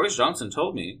 Boris Johnson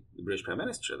told me, the British Prime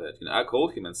Minister, that I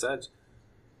called him and said,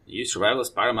 "Your survival is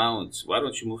paramount. Why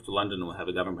don't you move to London and have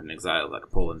a government in exile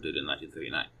like Poland did in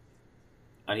 1939?"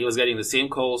 And he was getting the same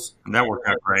calls. And that worked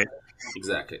out great.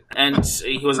 Exactly. And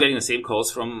he was getting the same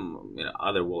calls from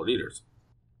other world leaders.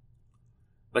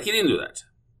 But he didn't do that.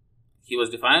 He was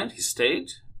defiant. He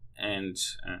stayed. And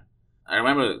I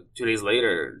remember 2 days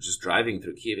later just driving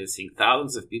through Kiev and seeing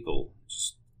thousands of people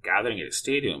just gathering at a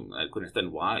stadium. I couldn't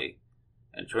understand why.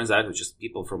 And it turns out it was just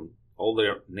people from all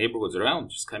their neighborhoods around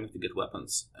just coming to get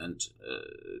weapons and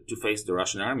to face the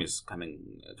Russian armies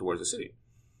coming towards the city.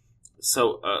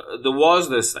 So there was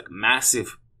this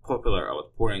massive popular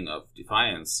outpouring of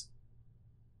defiance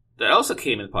that also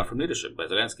came in part from leadership by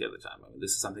Zelensky at the time. I mean,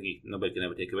 this is something nobody can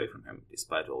ever take away from him,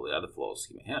 despite all the other flaws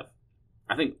he may have.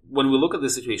 I think when we look at the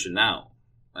situation now,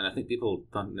 and I think people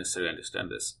don't necessarily understand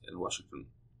this in Washington,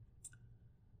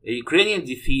 a Ukrainian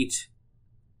defeat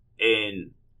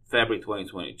in February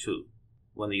 2022,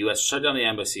 when the U.S. shut down the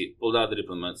embassy, pulled out the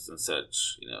diplomats, and said,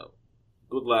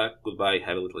 good luck, goodbye,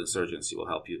 have a little insurgency, we'll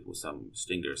help you with some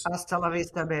stingers. Hasta la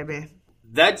vista, baby.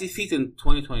 That defeat in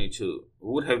 2022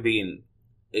 would have been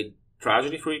a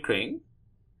tragedy for Ukraine,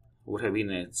 would have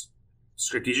been a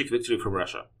strategic victory for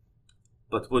Russia,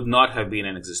 but would not have been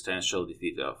an existential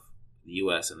defeat of the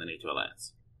U.S. and the NATO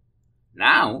alliance.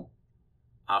 Now,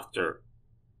 after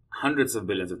hundreds of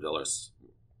billions of dollars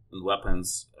in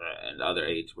weapons and other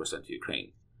aid were sent to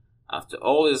Ukraine, after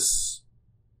all these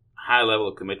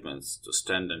high-level commitments to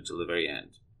stand until the very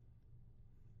end,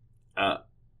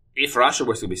 if Russia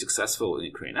were to be successful in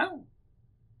Ukraine now,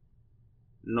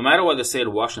 no matter what they say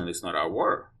in Washington, it's not our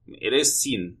war.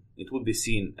 It would be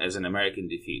seen as an American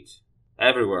defeat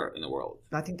everywhere in the world.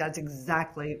 I think that's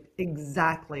exactly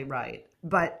right.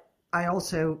 But I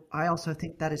also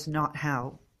think that is not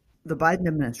how the Biden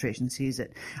administration sees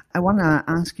it. I want to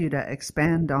ask you to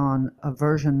expand on a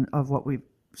version of what we've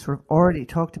sort of already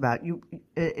talked about. You,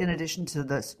 in addition to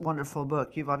this wonderful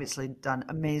book, you've obviously done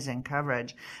amazing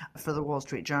coverage for the Wall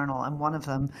Street Journal, and one of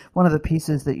the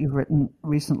pieces that you've written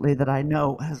recently that I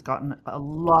know has gotten a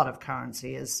lot of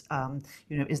currency is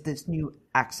this new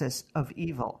axis of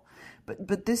evil.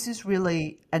 But this is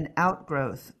really an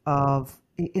outgrowth of,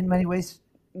 in many ways,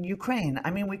 Ukraine.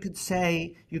 I mean, we could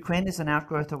say Ukraine is an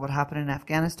outgrowth of what happened in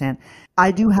Afghanistan.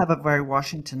 I do have a very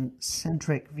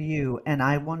Washington-centric view, and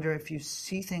I wonder if you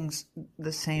see things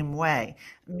the same way.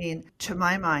 I mean, to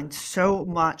my mind, so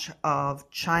much of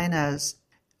China's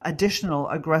additional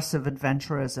aggressive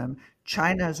adventurism,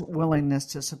 China's willingness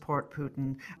to support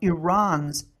Putin,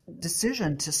 Iran's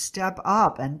decision to step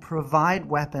up and provide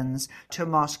weapons to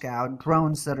Moscow,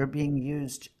 drones that are being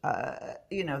used,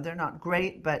 they're not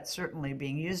great, but certainly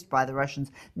being used by the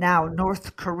Russians. Now,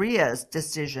 North Korea's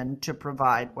decision to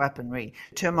provide weaponry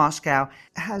to Moscow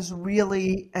has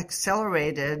really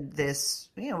accelerated this,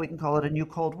 we can call it a new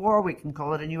Cold War, we can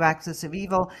call it a new axis of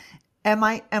evil. Am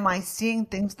I seeing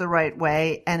things the right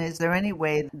way? And is there any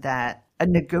way that a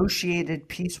negotiated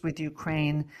peace with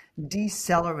Ukraine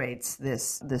decelerates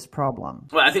this problem?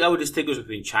 Well, I think I would distinguish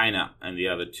between China and the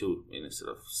other two in a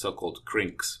sort of so-called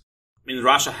crinks. I mean,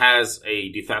 Russia has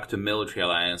a de facto military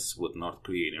alliance with North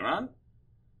Korea and Iran,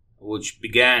 which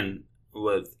began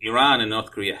with Iran and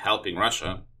North Korea helping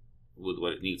Russia with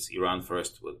what it needs. Iran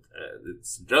first with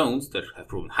its drones that have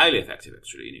proven highly effective,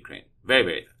 actually, in Ukraine. Very,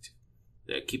 very effective.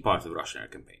 They're a key part of the Russian air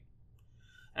campaign.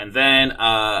 And then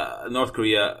North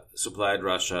Korea supplied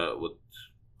Russia with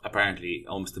apparently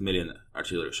almost 1 million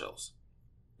artillery shells.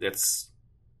 That's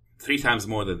 3 times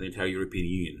more than the entire European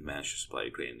Union managed to supply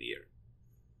Ukraine in a year.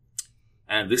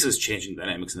 And this is changing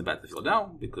dynamics in the battlefield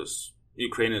now because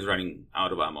Ukraine is running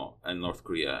out of ammo and North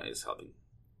Korea is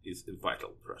vital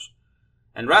to Russia.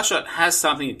 And Russia has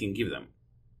something it can give them.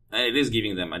 And it is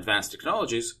giving them advanced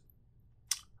technologies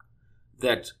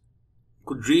that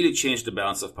could really change the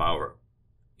balance of power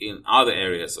in other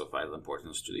areas of vital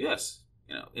importance to the U.S.,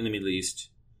 in the Middle East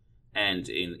and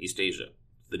in East Asia, to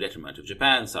the detriment of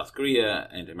Japan, South Korea,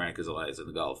 and America's allies in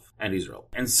the Gulf, and Israel.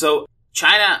 And so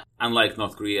China, unlike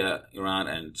North Korea, Iran,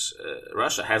 and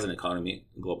Russia, has an economy,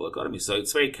 a global economy, so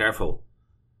it's very careful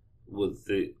with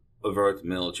the overt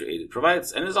military aid it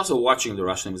provides, and is also watching the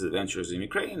Russian misadventures in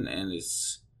Ukraine, and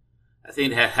I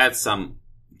think it had some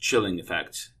chilling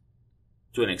effect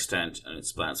to an extent on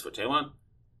its plans for Taiwan.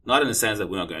 Not in the sense that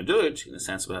we're not going to do it, in the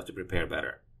sense we have to prepare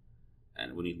better.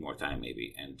 And we need more time,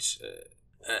 maybe.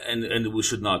 And we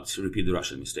should not repeat the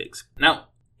Russian mistakes. Now,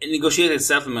 a negotiated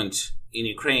settlement in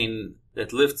Ukraine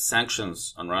that lifts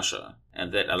sanctions on Russia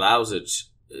and that allows it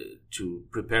to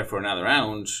prepare for another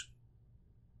round,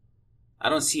 I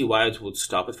don't see why it would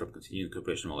stop it from continuing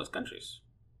cooperation with all those countries.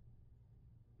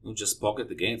 We'll just pocket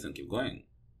the gains and keep going.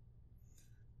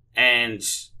 And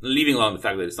leaving alone the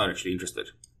fact that it's not actually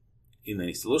interested in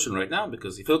any solution right now,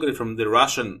 because if you look at it from the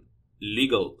Russian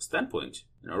legal standpoint,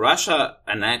 Russia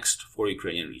annexed 4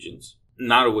 Ukrainian regions,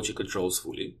 none of which it controls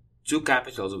fully. 2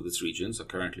 capitals of these regions are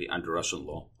currently under Russian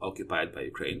law, occupied by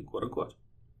Ukraine, quote unquote.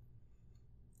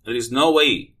 There is no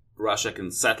way Russia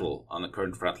can settle on the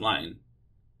current front line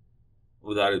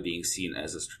without it being seen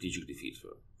as a strategic defeat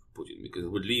for Putin, because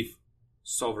it would leave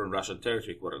sovereign Russian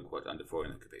territory, quote unquote, under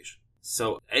foreign occupation.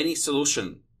 So any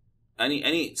solution,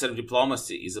 any sort of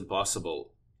diplomacy is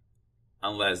impossible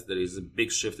unless there is a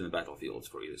big shift in the battlefield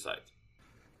for either side.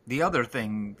 The other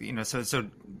thing, so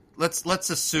let's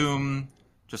assume,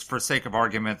 just for sake of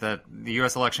argument, that the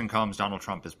U.S. election comes, Donald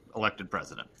Trump is elected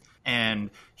president. And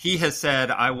he has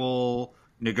said, I will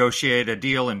negotiate a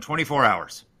deal in 24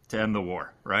 hours to end the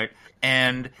war, right?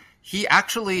 And he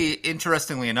actually,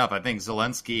 interestingly enough, I think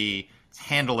Zelensky's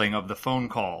handling of the phone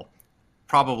call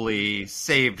probably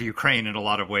saved Ukraine in a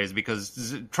lot of ways,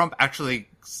 because Trump actually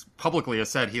publicly has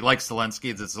said he likes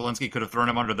Zelensky, that Zelensky could have thrown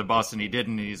him under the bus and he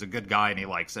didn't. He's a good guy and he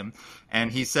likes him.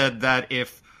 And he said that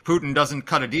if Putin doesn't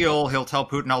cut a deal, he'll tell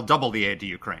Putin, I'll double the aid to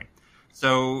Ukraine.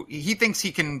 So he thinks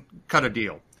he can cut a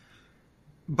deal.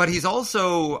 But he's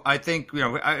also, I think,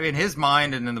 in his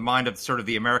mind and in the mind of sort of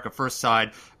the America First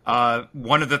side,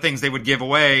 one of the things they would give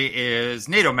away is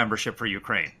NATO membership for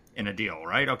Ukraine in a deal,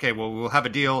 right? Okay, well, we'll have a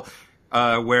deal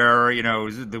where,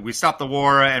 we stop the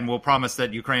war and we'll promise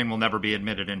that Ukraine will never be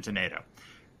admitted into NATO.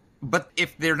 But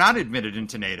if they're not admitted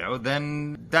into NATO,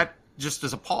 then that just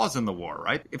is a pause in the war,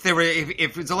 right? If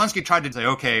Zelensky tried to say,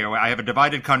 okay, I have a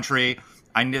divided country,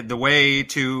 I need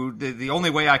the only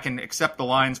way I can accept the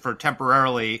lines for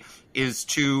temporarily is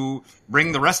to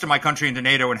bring the rest of my country into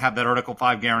NATO and have that Article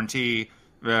 5 guarantee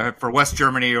for West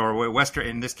Germany or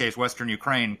in this case, Western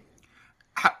Ukraine.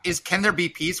 Can there be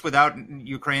peace without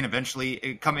Ukraine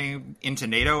eventually coming into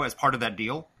NATO as part of that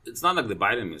deal? It's not like the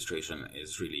Biden administration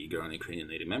is really eager on Ukrainian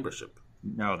NATO membership.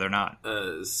 No, they're not.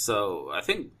 So I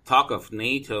think talk of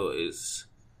NATO is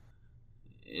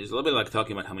a little bit like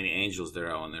talking about how many angels there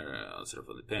are on their sort of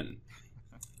on the pin.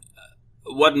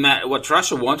 What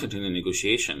Russia wanted in the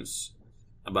negotiations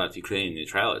about Ukrainian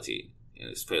neutrality in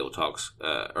its failed talks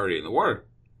earlier in the war,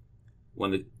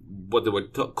 what they were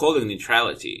calling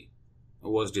neutrality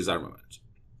was disarmament.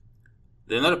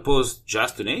 They're not opposed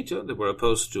just to NATO, they were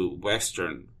opposed to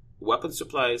Western weapon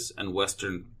supplies and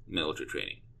Western military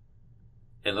training.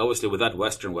 And obviously without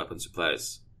Western weapon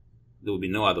supplies, there would be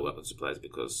no other weapon supplies,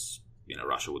 because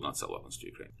Russia would not sell weapons to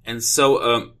Ukraine. And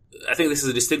so I think this is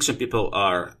a distinction people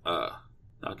are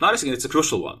not noticing. It's a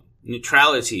crucial one.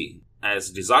 Neutrality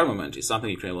as disarmament is something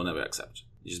Ukraine will never accept,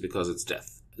 just because it's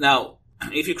death. Now,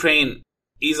 if Ukraine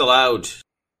is allowed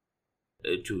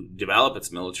to develop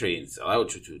its military and it's allowed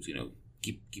to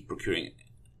keep procuring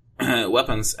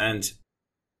weapons, and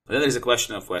then there's a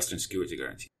question of Western security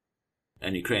guarantee,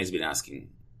 and Ukraine has been asking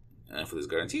for these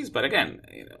guarantees, but again,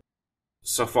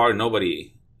 so far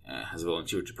nobody has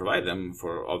volunteered to provide them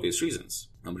for obvious reasons.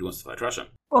 Nobody wants to fight Russia.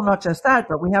 Well, not just that,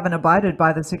 but we haven't abided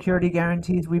by the security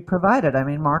guarantees we provided. I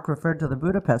mean, Mark referred to the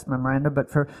Budapest Memorandum, but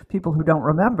for people who don't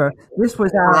remember, this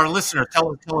was for our listeners,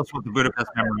 tell us what the Budapest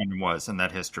Memorandum was and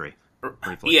that history,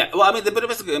 briefly. Yeah, well, I mean, the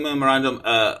Budapest Memorandum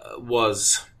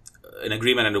was an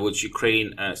agreement under which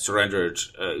Ukraine surrendered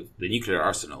the nuclear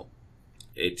arsenal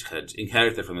it had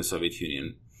inherited from the Soviet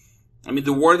Union. I mean,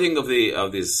 the wording of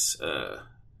these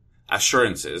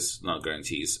assurances, not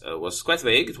guarantees, was quite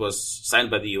vague. It was signed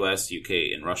by the US,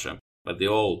 UK, and Russia, but they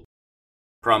all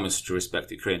promised to respect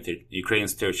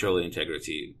Ukraine's territorial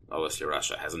integrity. Obviously,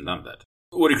 Russia hasn't done that.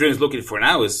 What Ukraine is looking for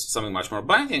now is something much more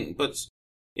binding, but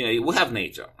we have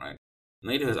NATO, right?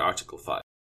 NATO has Article 5.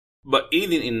 But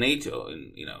even in NATO,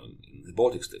 in the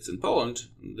Baltic states and Poland,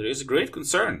 there is a great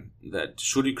concern that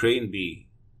should Ukraine be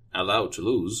allowed to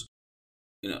lose,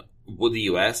 would the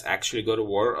US actually go to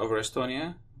war over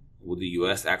Estonia? Would the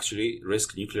US actually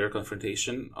risk nuclear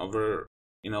confrontation over,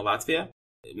 Latvia?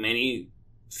 Many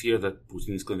fear that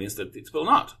Putin is convinced that it will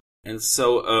not. And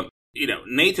so,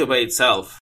 NATO by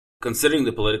itself, considering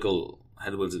the political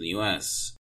headwinds in the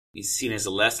US, is seen as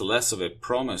less of a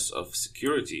promise of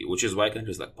security, which is why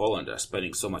countries like Poland are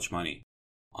spending so much money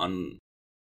on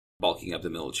bulking up the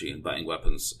military and buying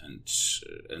weapons,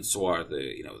 and so are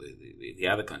the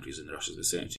other countries in Russia's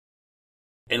vicinity.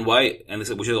 And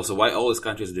which is also why all these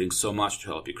countries are doing so much to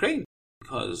help Ukraine,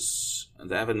 because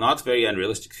they have a not very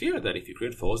unrealistic fear that if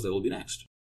Ukraine falls, they will be next.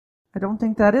 I don't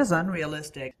think that is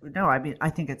unrealistic. No, I mean, I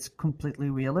think it's completely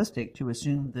realistic to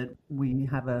assume that we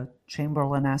have a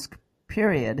Chamberlain-esque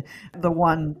period. The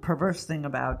one perverse thing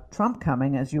about Trump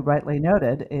coming, as you rightly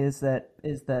noted, is that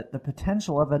the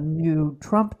potential of a new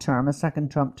Trump term, a second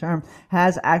Trump term,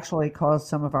 has actually caused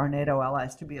some of our NATO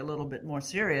allies to be a little bit more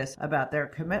serious about their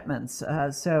commitments. I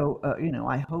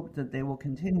hope that they will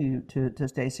continue to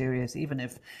stay serious, even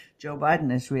if Joe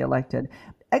Biden is reelected.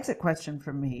 Exit question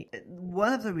from me.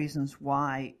 One of the reasons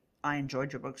why I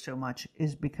enjoyed your book so much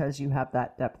is because you have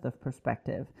that depth of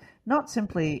perspective, not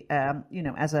simply,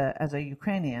 as a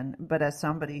Ukrainian, but as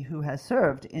somebody who has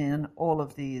served in all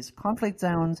of these conflict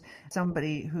zones,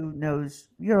 somebody who knows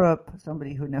Europe,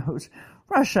 somebody who knows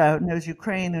Russia, who knows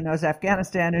Ukraine, who knows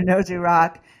Afghanistan, who knows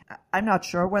Iraq. I'm not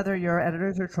sure whether your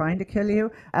editors are trying to kill you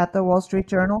at the Wall Street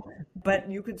Journal, but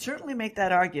you could certainly make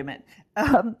that argument.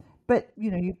 But,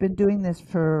 you've been doing this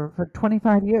for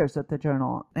 25 years at the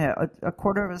Journal, a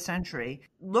quarter of a century.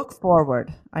 Look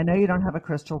forward. I know you don't have a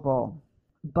crystal ball,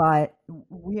 but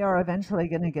we are eventually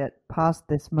going to get past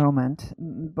this moment,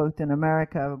 both in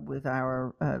America with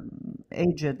our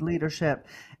aged leadership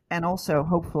and also,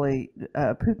 hopefully,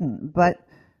 Putin. But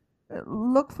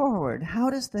look forward. How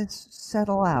does this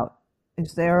settle out?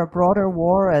 Is there a broader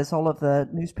war, as all of the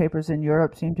newspapers in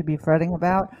Europe seem to be fretting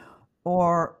about,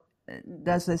 or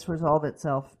does this resolve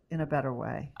itself in a better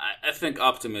way? I think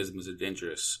optimism is a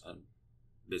dangerous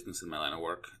business in my line of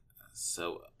work.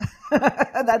 So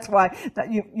that's why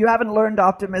you haven't learned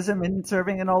optimism in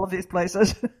serving in all of these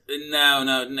places.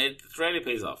 No, it rarely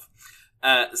pays off.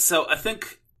 So I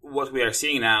think what we are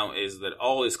seeing now is that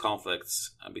all these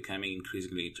conflicts are becoming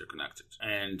increasingly interconnected.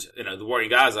 And, the war in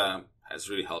Gaza has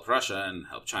really helped Russia and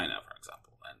helped China, for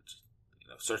example.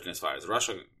 And, certainly as far as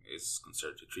Russia is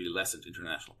concerned, it really lessened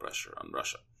international pressure on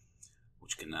Russia,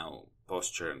 which can now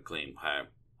posture and claim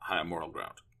higher moral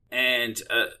ground. And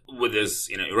with this,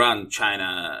 Iran,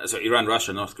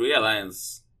 Russia, North Korea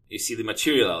alliance, you see the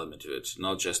material element of it,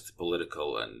 not just the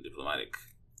political and diplomatic,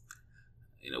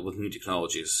 with new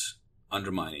technologies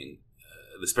undermining,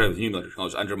 the spread of new military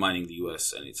technology undermining the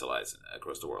U.S. and its allies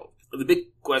across the world. But the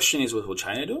big question is, what will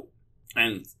China do?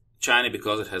 And China,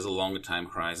 because it has a longer time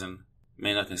horizon,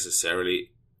 may not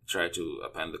necessarily try to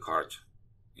upend the cart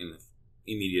in the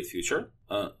immediate future.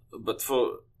 But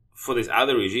for these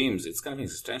other regimes, it's kind of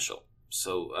existential.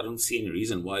 So I don't see any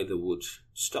reason why they would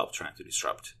stop trying to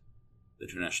disrupt the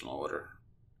international order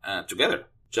together,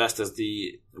 just as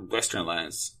the Western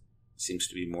alliance seems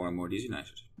to be more and more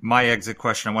disunited. My exit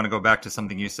question, I want to go back to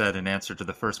something you said in answer to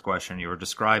the first question. You were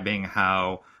describing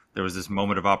how there was this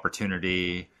moment of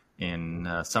opportunity in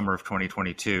summer of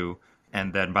 2022,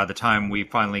 and then by the time we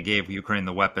finally gave Ukraine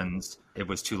the weapons, it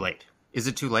was too late. Is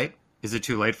it too late? Is it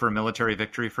too late for a military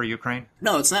victory for Ukraine?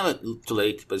 No, it's never too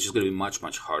late, but it's just going to be much,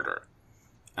 much harder.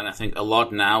 And I think a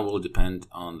lot now will depend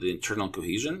on the internal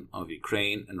cohesion of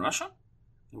Ukraine and Russia.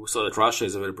 We saw that Russia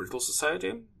is a very brittle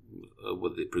society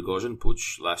with the Prigozhin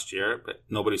putsch last year, but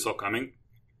nobody saw coming.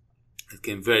 It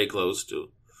came very close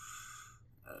to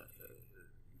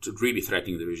really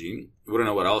threatening the regime. We don't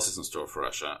know what else is in store for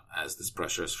Russia as these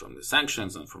pressures from the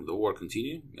sanctions and from the war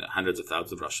continue. Hundreds of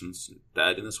thousands of Russians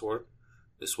died in this war.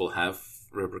 This will have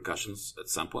repercussions at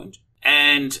some point.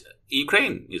 And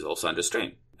Ukraine is also under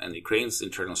strain. And Ukraine's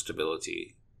internal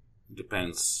stability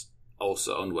depends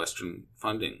also on Western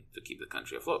funding to keep the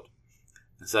country afloat.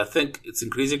 And so I think it's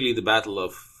increasingly the battle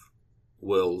of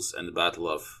wills and the battle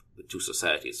of the two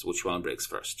societies, which one breaks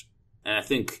first. And I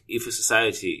think if a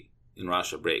society in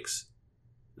Russia breaks,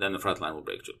 then the front line will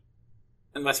break too.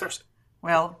 And vice versa.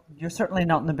 Well, you're certainly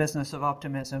not in the business of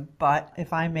optimism, but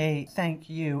if I may thank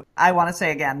you, I want to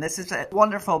say again, this is a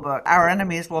wonderful book. Our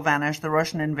Enemies Will Vanish, The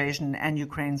Russian Invasion and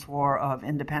Ukraine's War of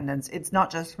Independence. It's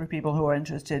not just for people who are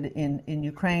interested in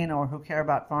Ukraine or who care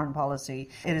about foreign policy.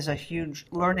 It is a huge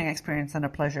learning experience and a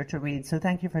pleasure to read. So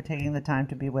thank you for taking the time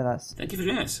to be with us. Thank you for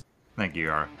doing this. Thank you,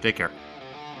 Yara. Take care.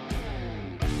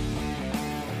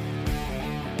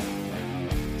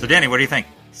 So, Danny, what do you think?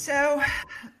 So,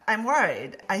 I'm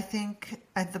worried. I think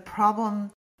the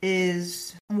problem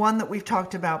is one that we've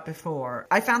talked about before.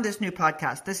 I found this new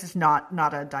podcast. This is not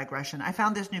a digression. I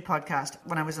found this new podcast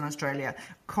when I was in Australia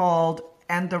called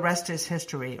And the Rest is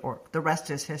History, or The Rest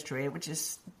is History, which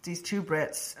is these two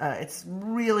Brits. It's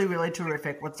really, really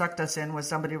terrific. What sucked us in was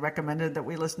somebody recommended that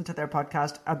we listen to their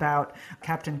podcast about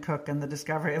Captain Cook and the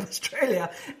discovery of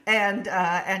Australia. And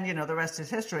the rest is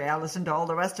history. I listened to all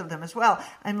the rest of them as well.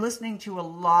 I'm listening to a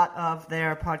lot of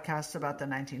their podcasts about the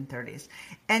 1930s.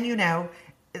 And,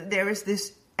 there is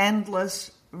this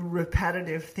endless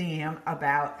repetitive theme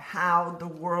about how the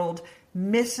world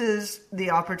misses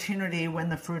the opportunity when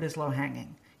the fruit is low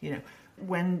hanging.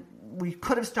 When we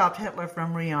could have stopped Hitler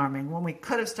from rearming, when we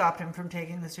could have stopped him from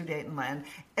taking the Sudetenland,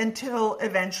 until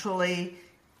eventually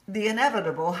the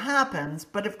inevitable happens.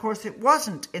 But of course it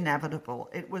wasn't inevitable.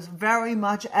 It was very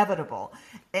much evitable.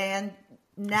 And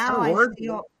now I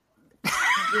feel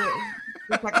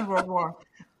the Second World War.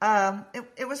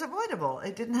 It was avoidable.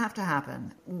 It didn't have to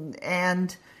happen.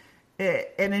 And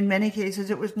in many cases,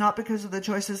 it was not because of the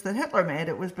choices that Hitler made.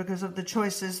 It was because of the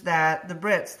choices that the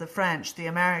Brits, the French, the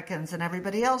Americans, and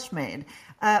everybody else made.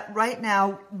 Right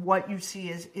now, what you see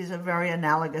is a very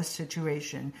analogous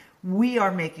situation. We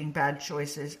are making bad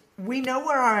choices. We know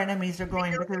where our enemies are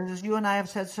going because, as you and I have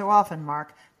said so often,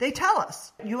 Mark, they tell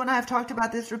us. You and I have talked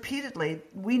about this repeatedly.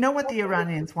 We know what the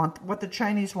Iranians want, what the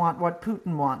Chinese want, what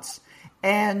Putin wants.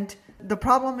 And the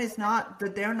problem is not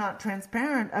that they're not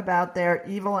transparent about their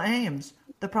evil aims.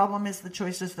 The problem is the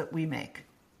choices that we make.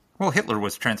 Well, Hitler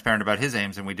was transparent about his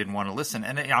aims, and we didn't want to listen.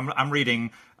 And I'm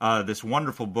reading this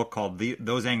wonderful book called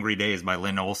Those Angry Days by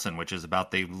Lynn Olson, which is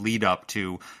about the lead up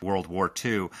to World War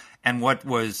II. And what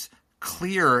was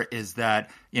clear is that,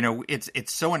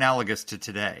 it's so analogous to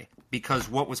today. Because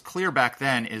what was clear back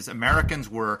then is Americans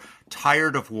were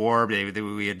tired of war.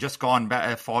 We had just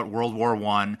fought World War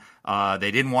I. They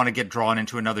didn't want to get drawn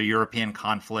into another European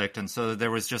conflict. And so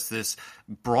there was just this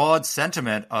broad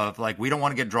sentiment of we don't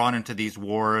want to get drawn into these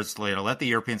wars. Let the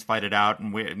Europeans fight it out.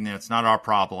 And it's not our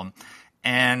problem.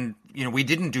 And, we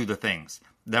didn't do the things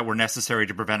that were necessary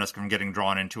to prevent us from getting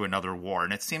drawn into another war.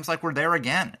 And it seems like we're there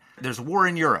again. There's war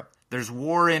in Europe. There's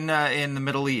war in the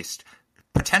Middle East.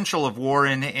 Potential of war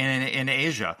in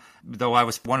Asia. Though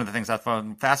one of the things I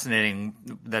found fascinating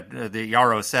that the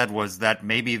Yaro said was that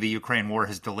maybe the Ukraine war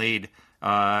has delayed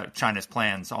China's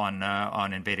plans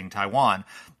on invading Taiwan.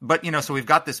 But, so we've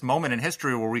got this moment in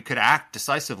history where we could act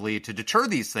decisively to deter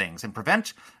these things and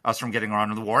prevent us from getting around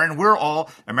to the war. And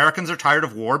Americans are tired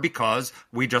of war because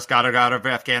we just got out of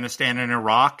Afghanistan and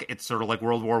Iraq. It's sort of like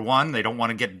World War I. They don't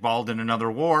want to get involved in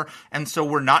another war. And so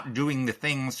we're not doing the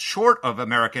things short of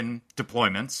American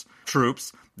deployments,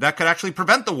 troops, that could actually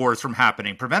prevent the wars from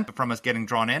happening, prevent from us getting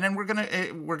drawn in. And we're gonna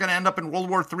end up in World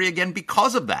War III again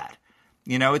because of that.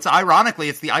 It's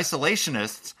the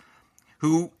isolationists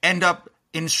who end up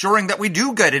ensuring that we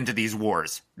do get into these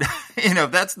wars.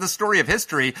 That's the story of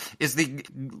history, is the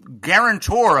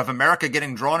guarantor of America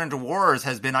getting drawn into wars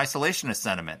has been isolationist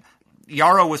sentiment.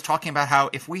 Yaro was talking about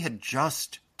how if we had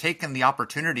just taken the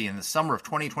opportunity in the summer of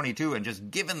 2022 and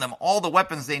just given them all the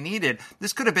weapons they needed,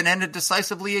 this could have been ended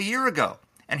decisively a year ago.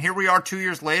 And here we are 2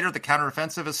 years later, the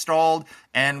counteroffensive has stalled,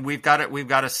 and we've got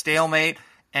a stalemate.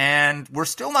 and we're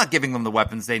still not giving them the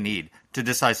weapons they need to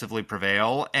decisively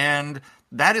prevail. And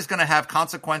that is going to have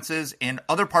consequences in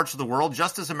other parts of the world,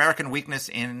 just as American weakness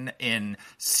in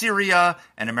Syria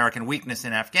and American weakness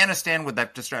in Afghanistan with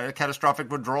that catastrophic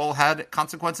withdrawal had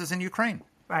consequences in Ukraine.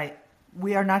 Right.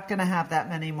 We are not going to have that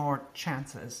many more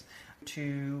chances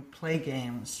to play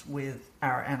games with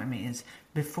our enemies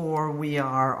before we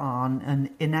are on an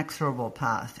inexorable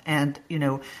path. And,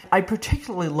 I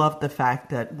particularly love the fact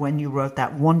that when you wrote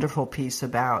that wonderful piece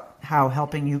about how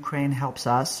helping Ukraine helps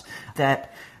us,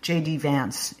 that J.D.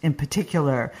 Vance in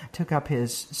particular took up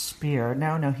his spear.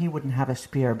 No, he wouldn't have a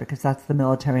spear because that's the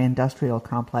military-industrial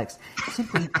complex.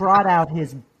 Simply brought out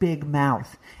his big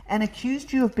mouth and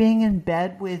accused you of being in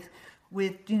bed with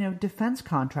defense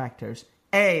contractors.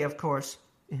 Of course,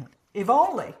 if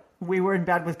only we were in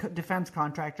bed with defense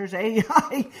contractors.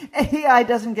 AEI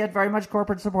doesn't get very much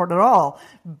corporate support at all.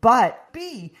 But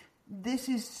B, this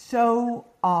is so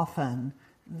often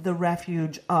the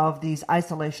refuge of these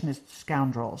isolationist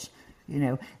scoundrels.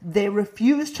 They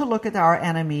refuse to look at our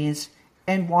enemies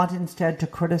and want instead to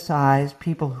criticize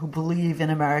people who believe in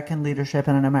American leadership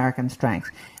and in American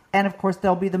strength. And of course,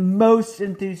 they'll be the most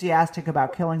enthusiastic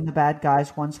about killing the bad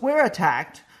guys once we're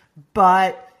attacked.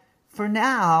 But for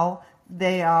now,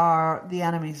 they are the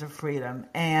enemies of freedom,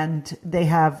 and they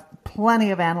have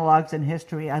plenty of analogs in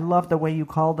history. I love the way you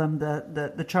call them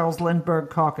the Charles Lindbergh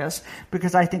caucus,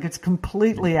 because I think it's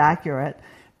completely accurate.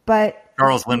 But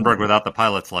Charles Lindbergh without the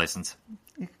pilot's license.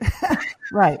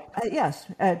 Right. Yes.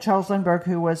 Charles Lindbergh,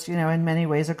 who was, in many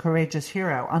ways a courageous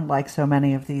hero, unlike so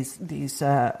many of these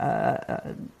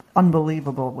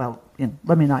unbelievable,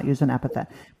 let me not use an epithet.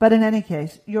 But in any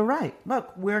case, you're right.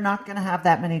 Look, we're not going to have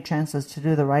that many chances to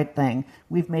do the right thing.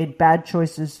 We've made bad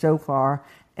choices so far,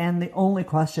 and the only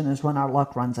question is when our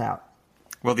luck runs out.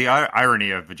 Well, the irony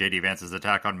of J.D. Vance's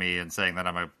attack on me and saying that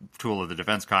I'm a tool of the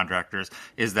defense contractors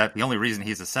is that the only reason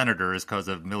he's a senator is because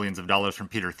of millions of dollars from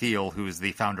Peter Thiel, who is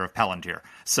the founder of Palantir.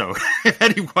 So if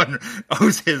anyone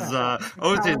owes his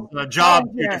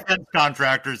job to defense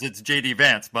contractors, it's J.D.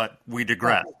 Vance, but we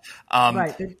digress.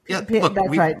 Right. That's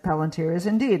right. Palantir is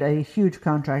indeed a huge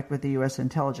contract with the U.S.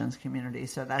 intelligence community.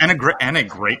 So that's a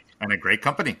great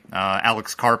company.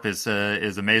 Alex Karp is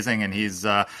amazing, and he's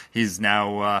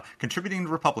now contributing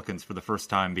to Republicans for the first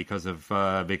time because of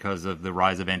the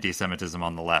rise of anti-Semitism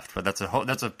on the left. But that's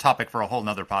a topic for a whole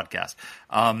nother podcast.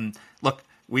 Look,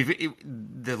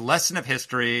 the lesson of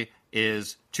history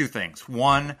is two things.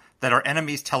 One, that our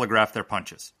enemies telegraph their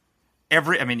punches.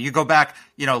 You go back,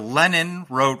 Lenin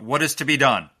wrote, "What is to be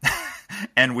done?"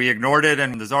 And we ignored it,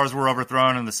 and the czars were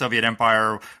overthrown, and the Soviet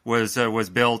Empire was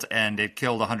built, and it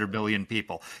killed 100 million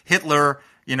people. Hitler,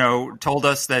 told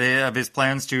us that of his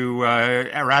plans to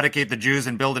eradicate the Jews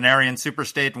and build an Aryan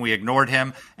superstate, and we ignored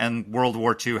him, and World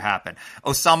War II happened.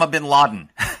 Osama bin Laden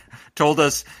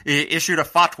he issued a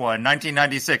fatwa in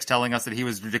 1996 telling us that he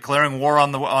was declaring war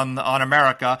on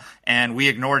America, and we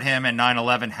ignored him, and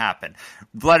 9/11 happened.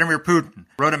 Vladimir Putin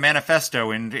wrote a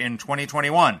manifesto in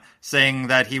 2021 saying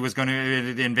that he was going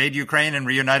to invade Ukraine and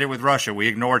reunite it with Russia. We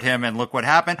ignored him, and look what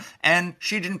happened. And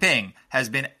Xi Jinping has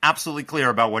been absolutely clear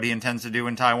about what he intends to do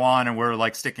in Taiwan, and we're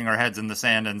like sticking our heads in the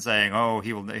sand and saying, "Oh,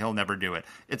 he'll never do it."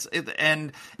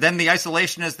 And then the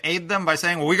isolationists aid them by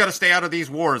saying, "Well, we got to stay out of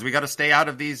these wars. We got to stay out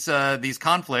of these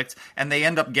conflicts," and they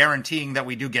end up guaranteeing that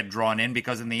we do get drawn in,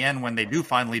 because in the end, when they do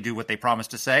finally do what they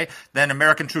promised to say, then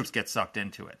American troops get sucked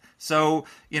into it. So,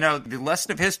 the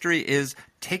lesson of history is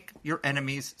take your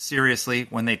enemies seriously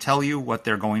when they tell you what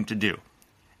they're going to do,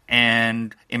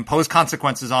 and impose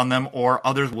consequences on them, or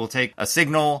others will take a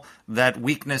signal that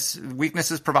weakness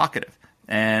is provocative,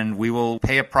 and we will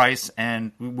pay a price.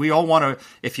 And we all want to,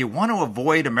 if you want to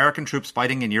avoid American troops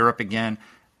fighting in Europe again,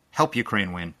 help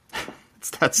Ukraine win.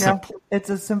 It's that simple. Yeah, it's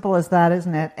as simple as that,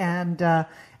 isn't it? And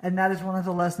that is one of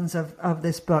the lessons of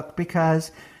this book,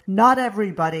 because not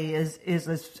everybody is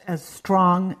as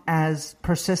strong, as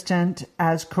persistent,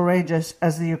 as courageous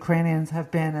as the Ukrainians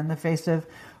have been in the face of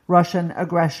Russian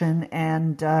aggression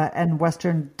and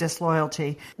Western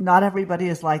disloyalty. Not everybody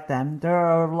is like them. There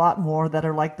are a lot more that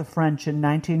are like the French in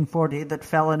 1940 that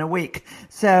fell in a week.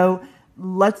 So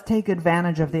let's take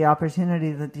advantage of the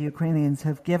opportunity that the Ukrainians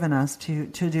have given us to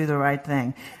do the right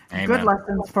thing. Amen. Good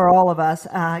lessons for all of us.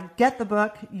 Get the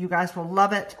book. You guys will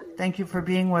love it. Thank you for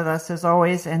being with us as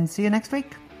always, and see you next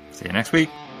week. See you next week.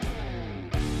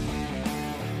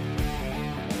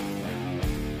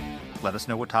 Let us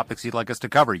know what topics you'd like us to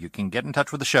cover. You can get in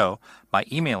touch with the show by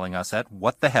emailing us at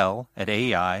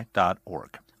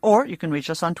whatthehell@aei.org. Or you can reach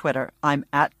us on Twitter. I'm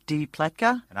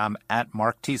 @dpletka. And I'm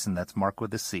 @Mark Thiessen. That's Mark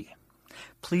with a C.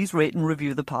 please rate and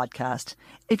review the podcast.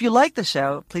 If you like the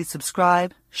show, please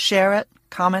subscribe, share it,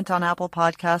 comment on Apple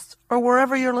Podcasts, or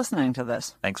wherever you're listening to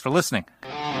this. Thanks for listening.